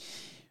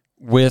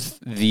 With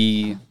what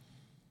you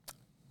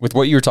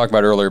were talking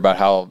about earlier about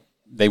how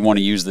they want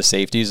to use the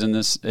safeties in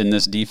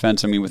this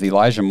defense, I mean, with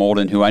Elijah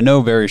Molden, who I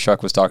know Barry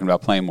Shuck was talking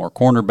about playing more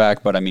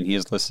cornerback, but I mean, he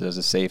is listed as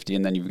a safety.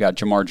 And then you've got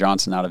Jamar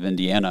Johnson out of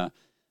Indiana,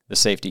 the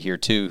safety here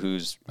too,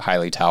 who's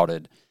highly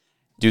touted.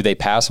 Do they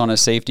pass on a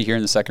safety here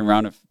in the second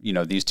round if,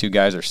 these two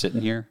guys are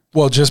sitting here?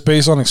 Well, just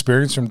based on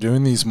experience from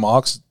doing these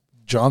mocks,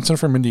 Johnson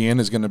from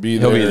Indiana is going to be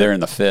there. He'll be there in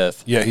the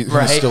fifth. Yeah,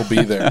 he'll still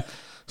be there.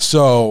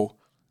 So,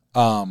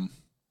 but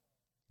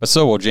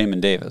so will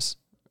Jamin Davis.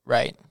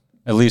 Right.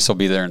 At least he'll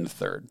be there in the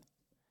third.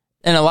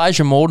 And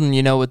Elijah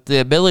Molden, with the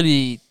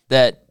ability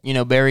that,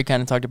 Barry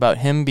kind of talked about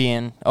him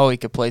being, he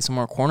could play some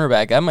more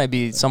cornerback. That might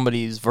be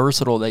somebody who's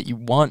versatile that you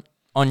want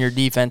on your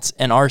defense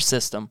in our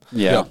system.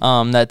 Yeah.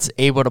 That's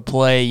able to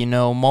play,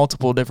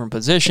 multiple different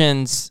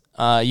positions.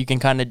 You can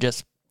kind of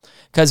just,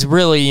 because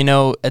really,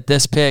 at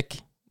this pick,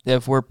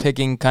 if we're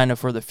picking kind of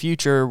for the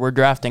future, we're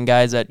drafting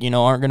guys that,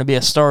 aren't going to be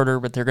a starter,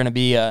 but they're going to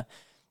be, you're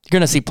going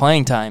to see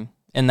playing time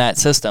in that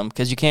system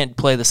because you can't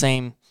play the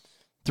same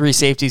 3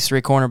 safeties, 3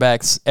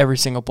 cornerbacks every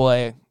single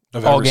play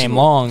all game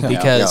long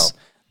because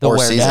they'll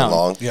wear season down.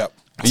 long. Yep.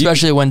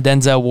 Especially when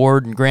Denzel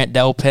Ward and Grant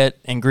Delpit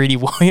and Greedy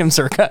Williams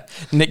are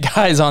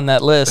guys on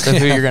that list of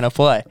who you're going to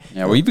play.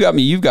 Yeah, well,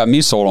 you've got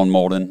me sold on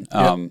Molden.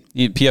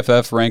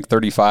 PFF ranked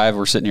 35.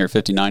 We're sitting here at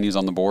 59. He's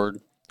on the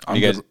board. I'm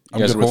good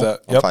with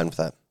that. I'm fine with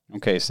that.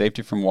 Okay,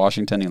 safety from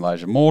Washington,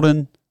 Elijah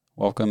Molden.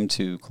 Welcome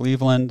to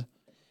Cleveland.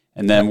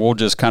 And then we'll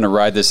just kind of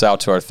ride this out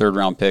to our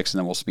third-round picks, and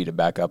then we'll speed it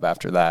back up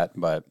after that.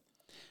 But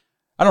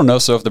I don't know.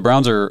 So if the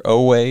Browns are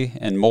Oweh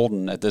and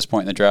Molden at this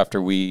point in the draft, how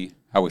are we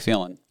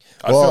feeling?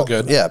 I feel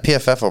good. Yeah,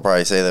 PFF will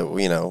probably say that,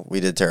 we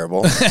did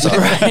terrible. So.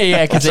 Right,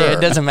 yeah, because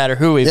it doesn't matter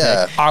who we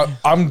pick.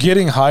 I'm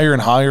getting higher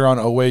and higher on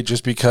Oweh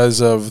just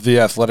because of the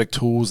athletic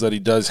tools that he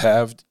does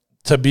have.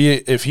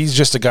 If he's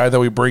just a guy that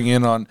we bring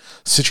in on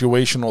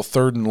situational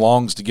third and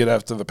longs to get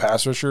after the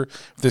pass rusher,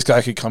 if this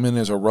guy could come in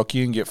as a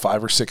rookie and get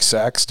 5 or 6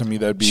 sacks, to me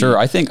that'd be sure.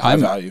 I think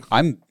value.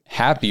 I'm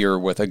happier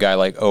with a guy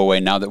like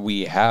Oweh now that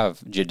we have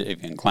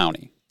Jadeveon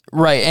Clowney.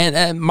 Right,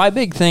 and my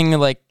big thing,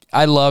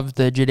 I love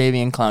the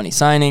Jadeveon Clowney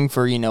signing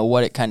for,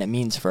 what it kind of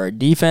means for our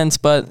defense,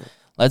 but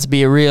let's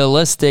be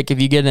realistic.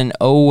 If you get an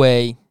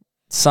Oweh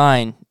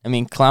sign, I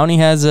mean, Clowney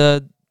has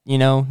a,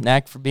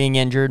 knack for being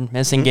injured,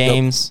 missing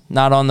games,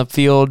 not on the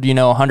field,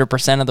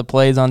 100% of the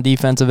plays on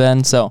defensive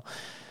end. So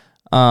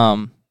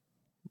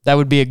that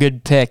would be a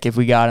good pick if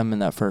we got him in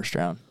that first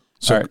round.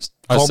 So All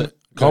right.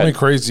 call me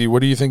crazy.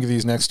 What do you think of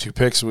these next two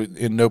picks?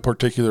 In no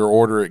particular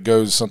order, it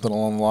goes something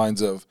along the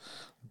lines of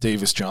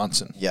Davis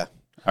Johnson. Yeah.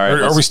 All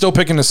right. Are we still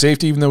picking the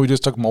safety even though we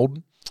just took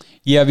Molden?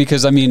 Yeah,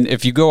 because, I mean,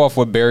 if you go off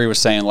what Barry was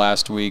saying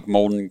last week,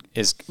 Molden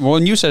is – well,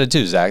 and you said it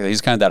too, Zach. He's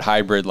kind of that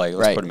hybrid, like,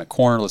 let's put him at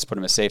corner, let's put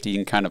him at safety. You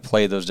can kind of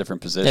play those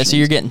different positions. Yeah, so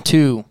you're getting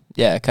two,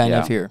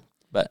 of here.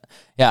 But,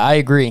 yeah, I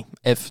agree.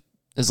 As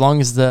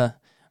long as the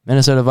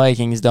Minnesota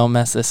Vikings don't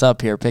mess this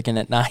up here, picking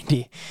at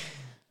 90.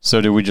 So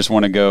do we just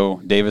want to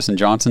go Davis and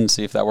Johnson,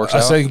 see if that works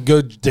out? I say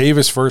go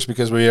Davis first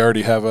because we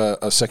already have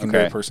a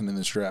secondary person in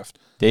this draft.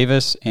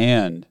 Davis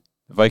and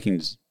the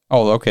Vikings.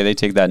 Oh, okay, they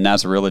take that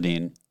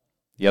Nazarilladine,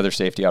 the other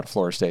safety out of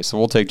Florida State. So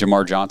we'll take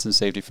Jamar Johnson,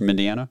 safety from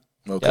Indiana.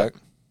 Okay. Yep.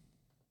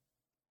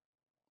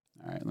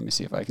 All right, let me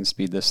see if I can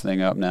speed this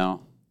thing up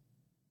now.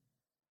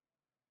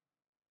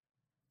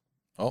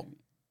 Oh.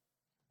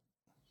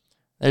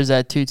 There's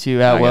that Tutu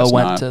Atwell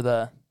went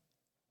to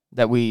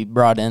that we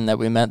brought in, that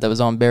we met, that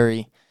was on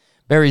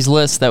Barry's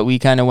list that we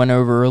kind of went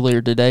over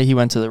earlier today. He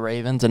went to the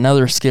Ravens.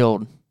 Another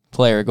skilled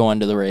player going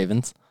to the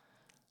Ravens.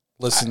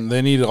 Listen,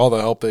 they need all the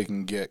help they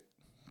can get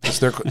because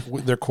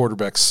their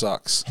quarterback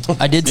sucks.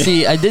 I did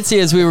see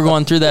as we were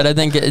going through that, I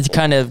think it's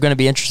kind of going to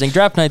be interesting.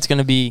 Draft night's going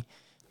to be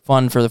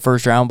fun for the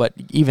first round, but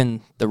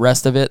even the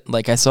rest of it,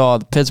 like I saw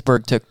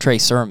Pittsburgh took Trey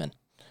Sermon.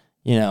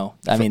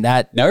 I mean,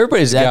 that now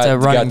everybody's got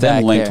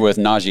them linked there with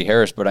Najee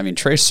Harris, but I mean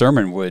Trey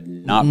Sermon would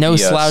not no be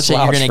slouch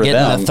that you're going to get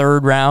them. in the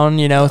third round,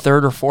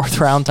 third or fourth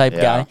round type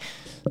guy.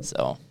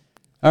 So,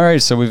 all right,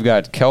 so we've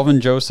got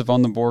Kelvin Joseph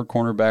on the board,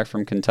 cornerback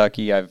from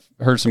Kentucky. I've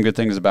heard some good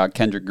things about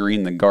Kendrick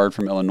Green, the guard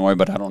from Illinois,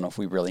 but I don't know if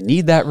we really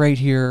need that right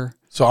here.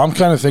 So I'm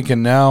kind of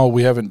thinking now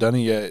we haven't done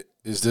it yet.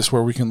 Is this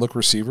where we can look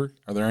receiver?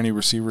 Are there any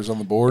receivers on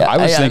the board? Yeah, I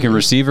was thinking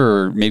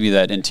receiver or maybe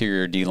that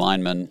interior D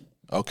lineman.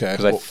 Okay.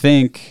 Because I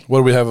think...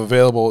 What do we have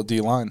available at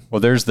D-line? Well,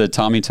 there's the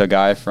Tommy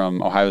Tagai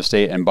from Ohio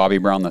State and Bobby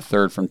Brown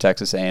III from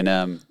Texas A&M.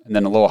 And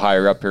then a little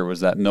higher up here was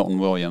that Milton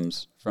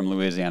Williams from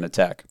Louisiana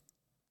Tech.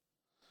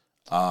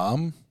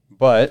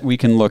 But we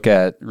can look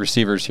at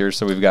receivers here.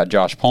 So we've got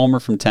Josh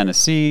Palmer from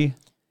Tennessee.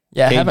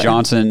 Cade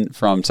Johnson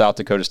from South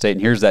Dakota State.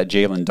 And here's that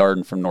Jalen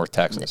Darden from North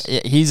Texas.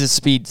 He's a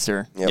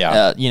speedster.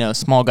 Yep. Yeah.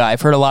 Small guy.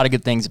 I've heard a lot of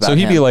good things about him. So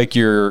he'd be like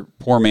your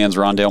poor man's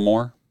Rondale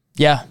Moore?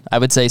 Yeah, I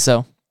would say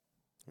so.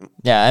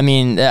 Yeah, I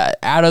mean,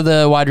 out of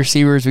the wide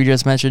receivers we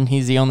just mentioned,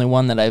 he's the only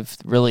one that I've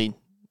really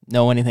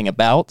know anything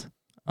about.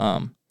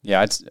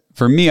 It's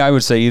for me, I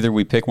would say either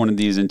we pick one of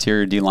these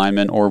interior D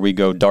linemen or we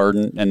go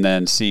Darden and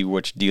then see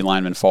which D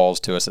lineman falls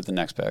to us at the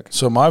next pick.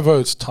 So my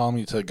vote's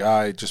Tommy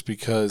Tagai just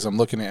because I'm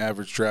looking at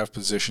average draft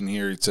position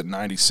here. It's at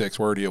 96.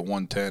 We're already at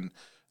 110.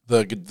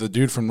 The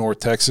dude from North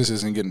Texas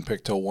isn't getting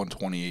picked till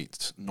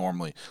 128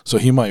 normally, so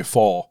he might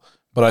fall.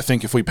 But I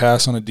think if we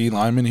pass on a D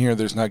lineman here,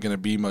 there's not going to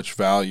be much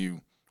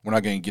value. We're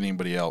not going to get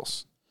anybody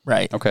else.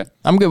 Right. Okay.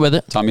 I'm good with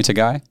it. Tommy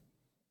Tagai?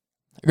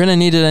 You're going to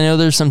need it. I know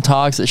there's some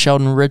talks that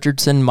Sheldon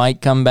Richardson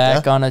might come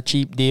back on a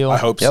cheap deal. I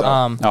hope so.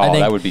 I think,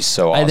 that would be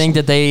so awesome.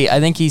 I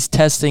think he's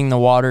testing the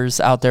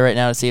waters out there right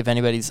now to see if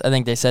anybody's, I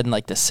think they said in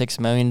like the $6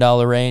 million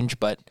range,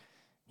 but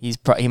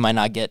he might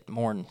not get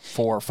more than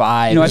 4 or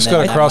 5. I just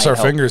got to cross our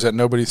fingers that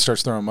nobody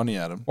starts throwing money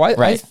at him. Well,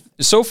 right.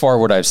 So far,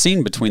 what I've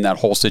seen between that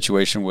whole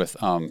situation with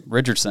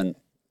Richardson,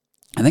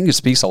 I think it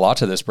speaks a lot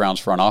to this Browns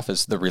front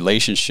office, the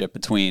relationship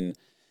between,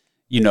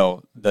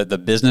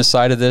 the business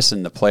side of this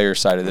and the player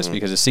side of this,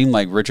 because it seemed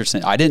like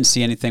Richardson, I didn't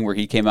see anything where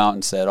he came out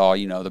and said,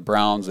 the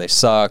Browns, they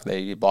suck,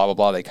 they blah, blah,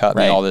 blah, they cut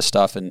me, all this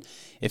stuff. And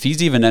if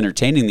he's even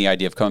entertaining the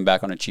idea of coming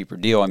back on a cheaper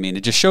deal, I mean,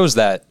 it just shows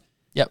that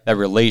that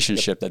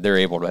relationship that they're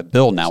able to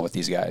build now with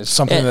these guys.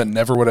 Something that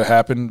never would have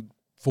happened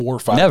 4 or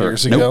 5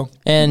 years ago.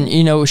 And,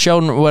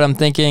 Sheldon, what I'm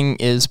thinking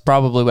is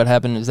probably what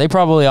happened is they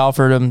probably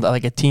offered him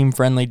like a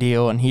team-friendly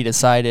deal, and he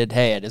decided,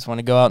 hey, I just want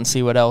to go out and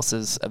see what else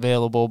is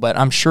available. But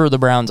I'm sure the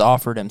Browns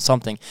offered him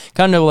something,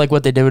 kind of like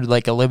what they did with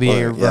like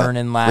Olivier or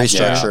Vernon last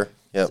year.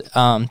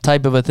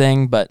 Type of a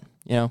thing. But,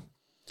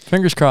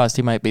 fingers crossed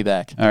he might be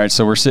back. All right,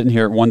 so we're sitting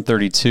here at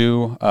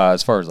 132.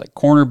 As far as like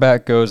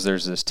cornerback goes,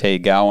 there's this Tay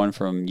Gowan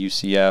from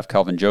UCF,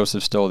 Calvin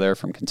Joseph still there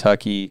from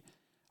Kentucky.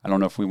 I don't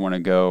know if we want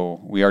to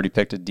go. We already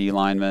picked a D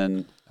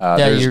lineman.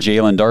 There's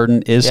Jalen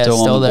Darden is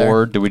still on the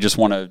board. Do we just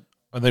want to?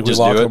 I think we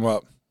lock him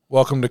up.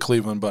 Welcome to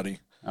Cleveland, buddy.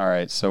 All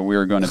right, so we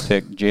are going to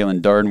pick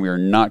Jalen Darden. We are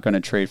not going to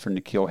trade for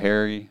N'Keal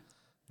Harry.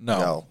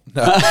 No,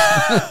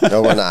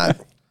 we're not.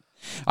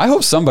 I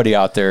hope somebody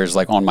out there is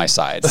like on my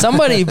side.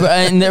 Somebody,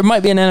 and there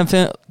might be an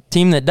NFL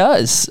team that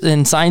does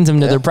and signs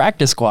him to their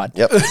practice squad.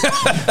 Yep.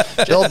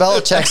 Bill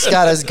Belichick's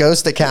got his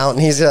ghost account,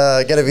 and he's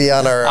going to be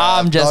on our.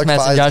 I'm just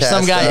messing, Josh.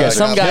 Some guy's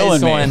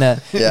going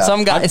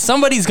to.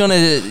 Somebody's going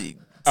to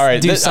All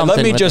right, do something.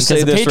 let me with just him, 'cause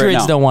say the this right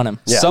Patriots now. don't want him.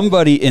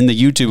 Somebody in the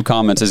YouTube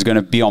comments is going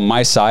to be on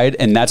my side,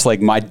 and that's like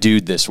my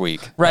dude this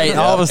week. Right.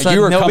 All of a sudden,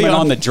 You are they'll be coming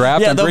on the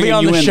draft and they'll be bringing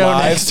on you the in show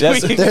live. next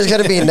That's- week. There's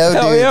going to be no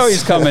Hell dudes. yeah,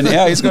 he's coming.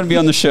 Yeah, he's going to be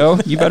on the show.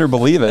 You better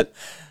believe it.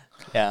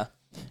 Yeah.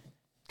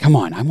 Come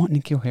on, I want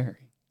N'Keal Harry.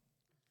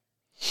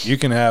 You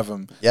can have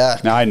him. Yeah.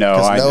 I know.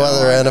 Because I no know,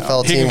 other I know.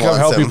 NFL He team can come wants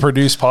help him. you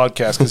produce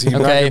podcasts because he's not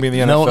going Okay. to be in the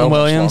NFL. Milton much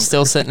Williams longer.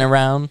 still sitting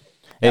around.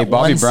 Hey, at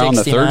Bobby Brown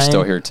the third's 169.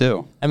 still here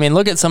too. I mean,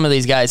 look at some of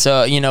these guys.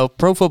 So,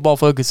 Pro Football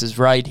Focus is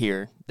right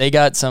here. They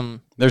got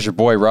some. There's your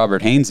boy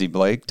Robert Hainsey,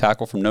 Blake,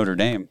 tackle from Notre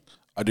Dame.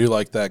 I do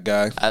like that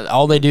guy.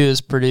 All they do is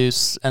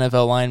produce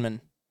NFL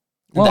linemen.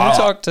 Well, I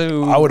talked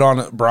to I would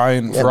on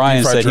Brian. from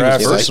Brian Deep said he was Fried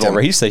Draft. liked versatile.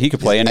 him. He said he could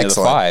play any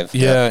Excellent. of the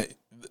 5. Yeah,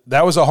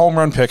 that was a home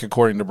run pick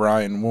according to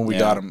Brian when we Yeah.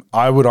 got him.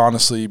 I would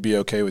honestly be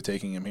okay with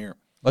taking him here.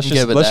 Let's I'm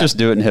good with let's that. just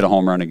do it and hit a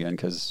home run again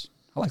because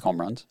I like home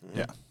runs.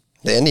 Yeah,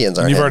 The Indians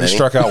aren't you've already hitting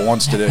struck out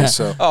once today,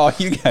 so Oh,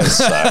 you guys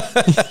suck.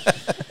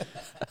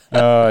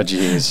 Oh,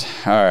 jeez.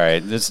 All right.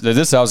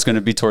 This I was going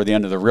to be toward the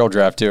end of the real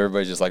draft too.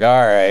 Everybody's just like,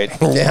 all right,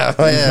 any.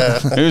 Yeah.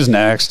 who's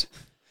next?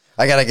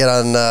 I got to get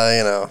on,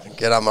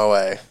 get on my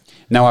way.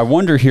 Now, I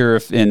wonder here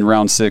if in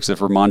round 6, if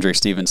Ramondre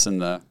Stevenson,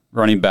 the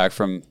running back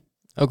from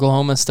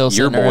Oklahoma's still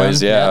Your sitting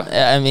boys, around.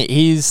 yeah. I mean,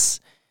 he's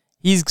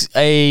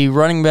a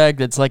running back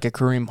that's like a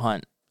Kareem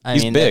Hunt.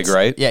 He's big, that's-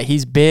 right? Yeah,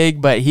 he's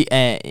big, but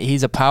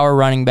he's a power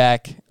running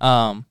back.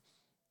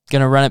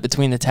 Gonna run it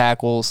between the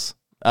tackles.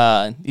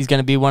 He's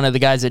gonna be one of the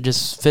guys that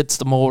just fits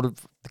the mold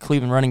of the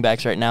Cleveland running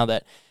backs right now.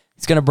 That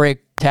he's gonna break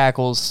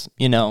tackles,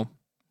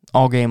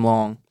 all game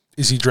long.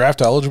 is he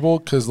draft eligible?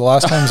 Because the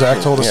last time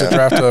Zach told us to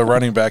draft a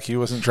running back, he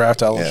wasn't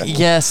draft eligible.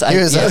 Yes, He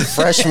was a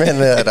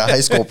freshman at a high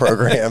school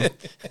program.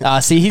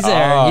 see, he's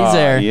there. He's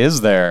there. He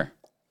is there.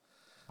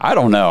 I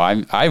don't know.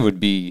 I would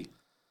be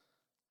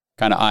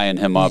kind of eyeing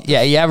him up.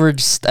 Yeah, he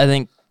averaged, I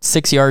think,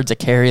 6 yards a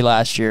carry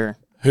last year.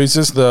 Who's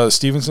this? The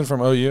Stevenson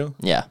from OU?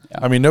 Yeah.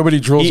 I mean, nobody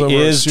drills He over.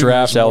 is Sooners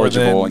draft more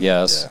eligible, than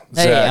yes.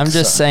 Hey, Zach, I'm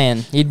just so. saying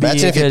he'd be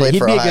Imagine a if he good. played He'd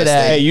for be a Ohio good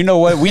State. Hey, ad. you know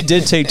what? We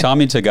did take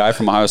Tommy Tagai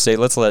from Ohio State.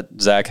 Let's let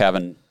Zach have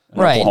an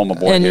Oklahoma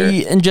boy and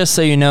here. and just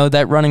so you know,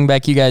 that running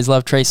back you guys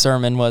love, Trey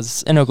Sermon,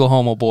 was an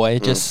Oklahoma boy.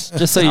 Just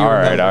so you All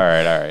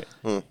remember.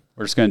 right.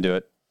 We're just going to do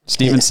it.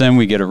 Stevenson,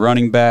 we get a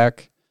running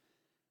back.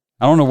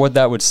 I don't know what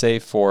that would say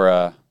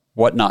for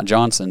Whatnot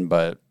Johnson,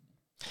 but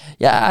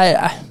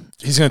Yeah,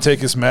 He's going to take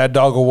his Mad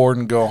Dog Award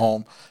and go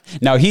home.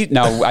 I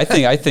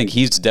think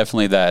he's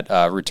definitely that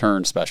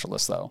return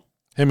specialist though.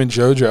 Him and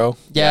JoJo.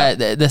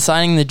 the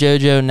signing the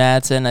JoJo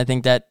Natson, I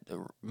think that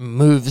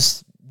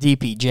moves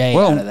DPJ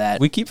out of that.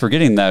 We keep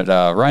forgetting that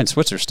Ryan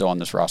Switzer's still on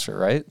this roster,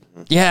 right?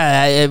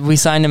 Yeah, we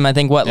signed him. I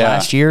think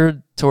last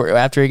year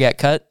after he got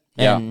cut.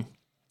 And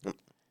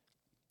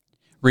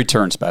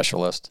Return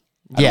specialist.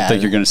 I Yeah. don't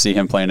think you're going to see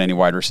him playing any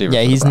wide receiver.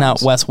 yeah, for the he's not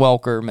Browns. Wes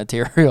Welker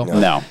material.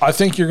 No. I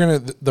think you're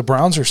going to – the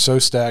Browns are so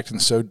stacked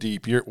and so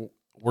deep. We're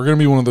going to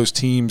be one of those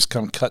teams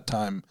come cut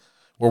time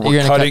where You're we're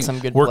gonna cut cutting some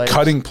good we're players.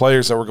 cutting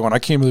players that we're going, I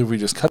can't believe we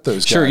just cut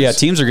those guys. Sure, yeah.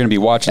 Teams are going to be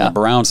watching the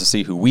Browns to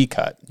see who we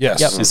cut.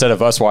 Yes. Yep. Instead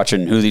of us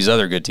watching who these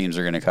other good teams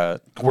are going to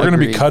cut. We're going to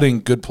be Agreed.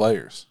 cutting good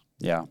players.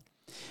 Yeah.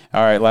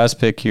 All right, last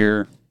pick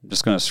here. I'm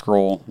just going to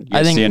scroll. You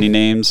guys think- see any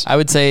names? I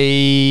would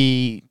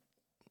say,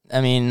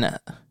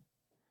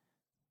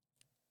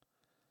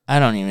 I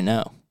don't even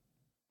know.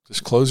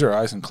 Just close your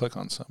eyes and click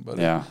on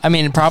somebody. Yeah. I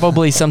mean,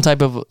 probably some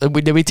type of.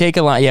 Did we take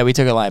a line? Yeah, we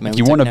took a lineman. If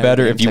you want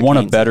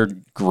a better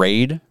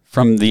grade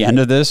from the end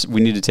of this, we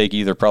need to take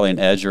either probably an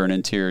edge or an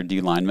interior D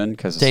lineman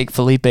because take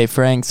Felipe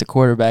Franks, the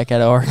quarterback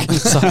out of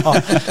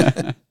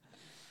Arkansas.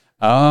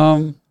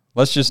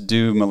 let's just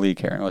do Malik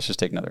Herring. Let's just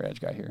take another edge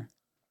guy here.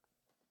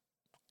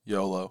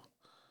 YOLO.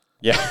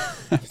 Yeah,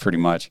 pretty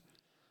much.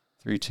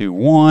 3, 2,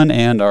 1,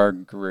 and our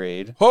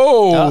grade.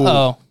 Oh.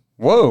 Uh-oh.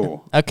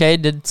 Whoa. Okay,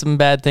 did some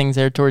bad things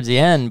there towards the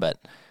end, but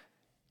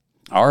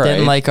All right.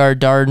 didn't like our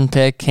Darden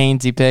pick,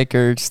 Hainsey pick,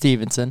 or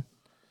Stevenson.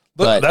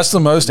 Look, But, that's the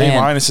most A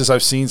man. minuses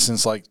I've seen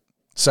since like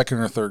second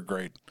or third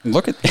grade.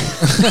 Look at.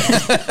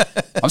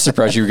 I'm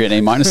surprised you were getting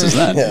A minuses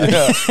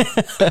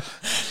then.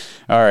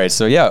 All right,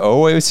 so yeah,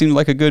 Owe seemed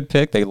like a good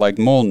pick. They liked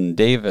Molden,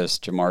 Davis,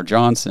 Jamar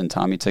Johnson,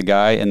 Tommy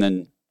Tagai, and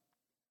then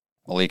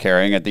Malik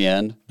Herring at the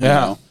end. you Yeah.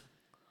 know.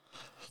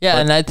 Yeah,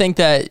 and I think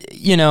that,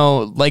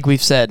 like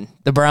we've said,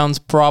 the Browns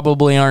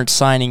probably aren't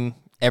signing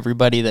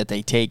everybody that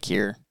they take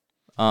here.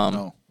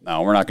 No.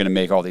 No, we're not going to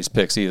make all these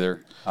picks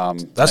either.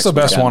 That's next the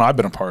best weekend. one I've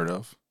been a part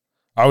of.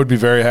 I would be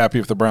very happy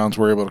if the Browns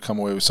were able to come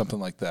away with something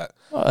like that.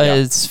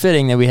 It's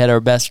fitting that we had our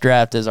best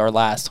draft as our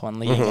last one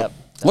leading up.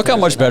 Look how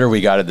much better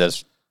we got at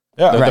this.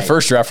 Yeah. The Right.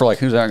 first draft, we're like,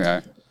 who's that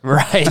guy?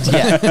 Right,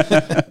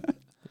 yeah.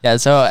 Yeah,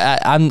 so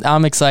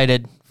I'm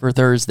excited for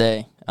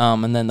Thursday,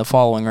 and then the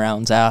following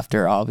rounds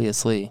after,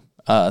 obviously,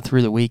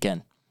 through the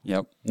weekend.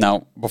 Yep.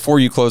 Now, before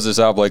you close this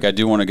out, Blake, I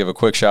do want to give a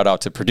quick shout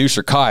out to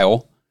producer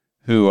Kyle,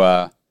 who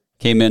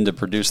came in to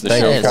produce the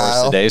Thank show you, for us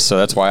Kyle. today. So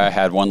that's why I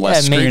had one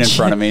less Yeah, screen in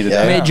front of me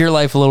today. Made your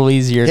life a little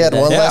easier He had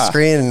today. one Yeah. less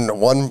screen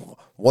and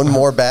one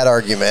more bad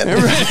argument.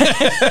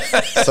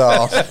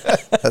 So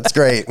that's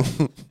great.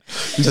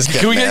 Just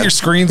kidding, Can we get your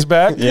screens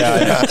back?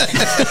 Yeah.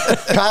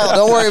 Kyle,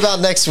 don't worry about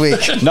next week.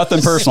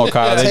 Nothing personal,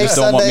 Kyle. They Take just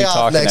don't want me Sunday off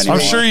talking next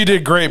anymore. I'm sure you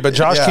did great, but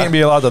Josh can't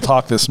be allowed to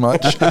talk this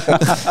much.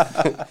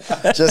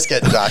 Just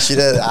kidding, Josh. You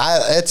did.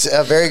 It's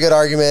a very good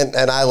argument,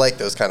 and I like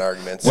those kind of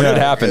arguments. When it They're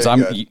happens,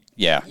 good.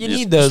 You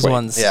need those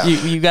ones. Yeah.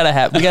 We gotta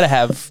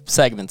have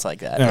segments like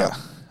that. Yeah.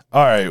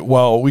 All right.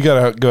 Well, we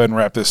got to go ahead and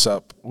wrap this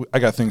up. I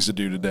got things to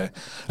do today.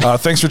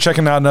 Thanks for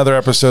checking out another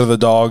episode of The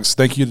Dogs.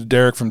 Thank you to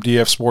Derek from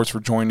DF Sports for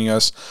joining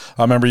us.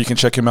 Remember, you can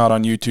check him out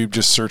on YouTube.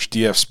 Just search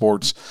DF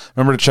Sports.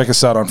 Remember to check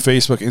us out on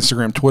Facebook,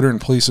 Instagram, Twitter,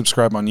 and please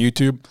subscribe on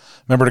YouTube.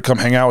 Remember to come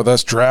hang out with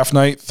us draft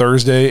night,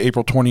 Thursday,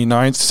 April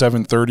 29th,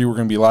 7:30. We're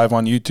going to be live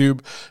on YouTube,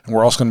 and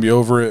we're also going to be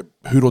over at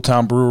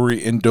Hoodletown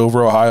Brewery in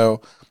Dover,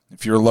 Ohio.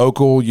 If you're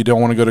local, you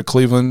don't want to go to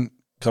Cleveland,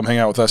 come hang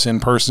out with us in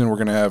person. We're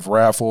going to have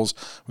raffles.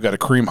 We got a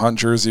Cream Hunt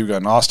jersey. We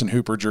got an Austin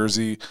Hooper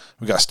jersey.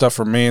 We got stuff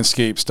from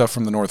Manscaped, stuff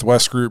from the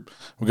Northwest Group.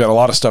 We got a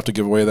lot of stuff to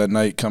give away that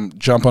night. Come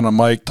jump on a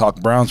mic,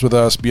 talk Browns with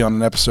us, be on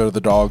an episode of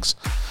The Dogs.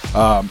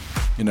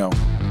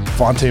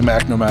 Fonte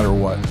Mac no matter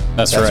what.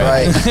 That's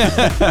right.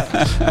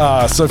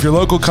 So if you're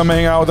local, come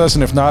hang out with us.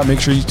 And if not,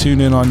 make sure you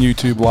tune in on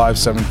YouTube live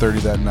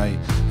 7:30 that night.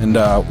 And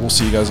we'll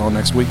see you guys all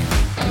next week.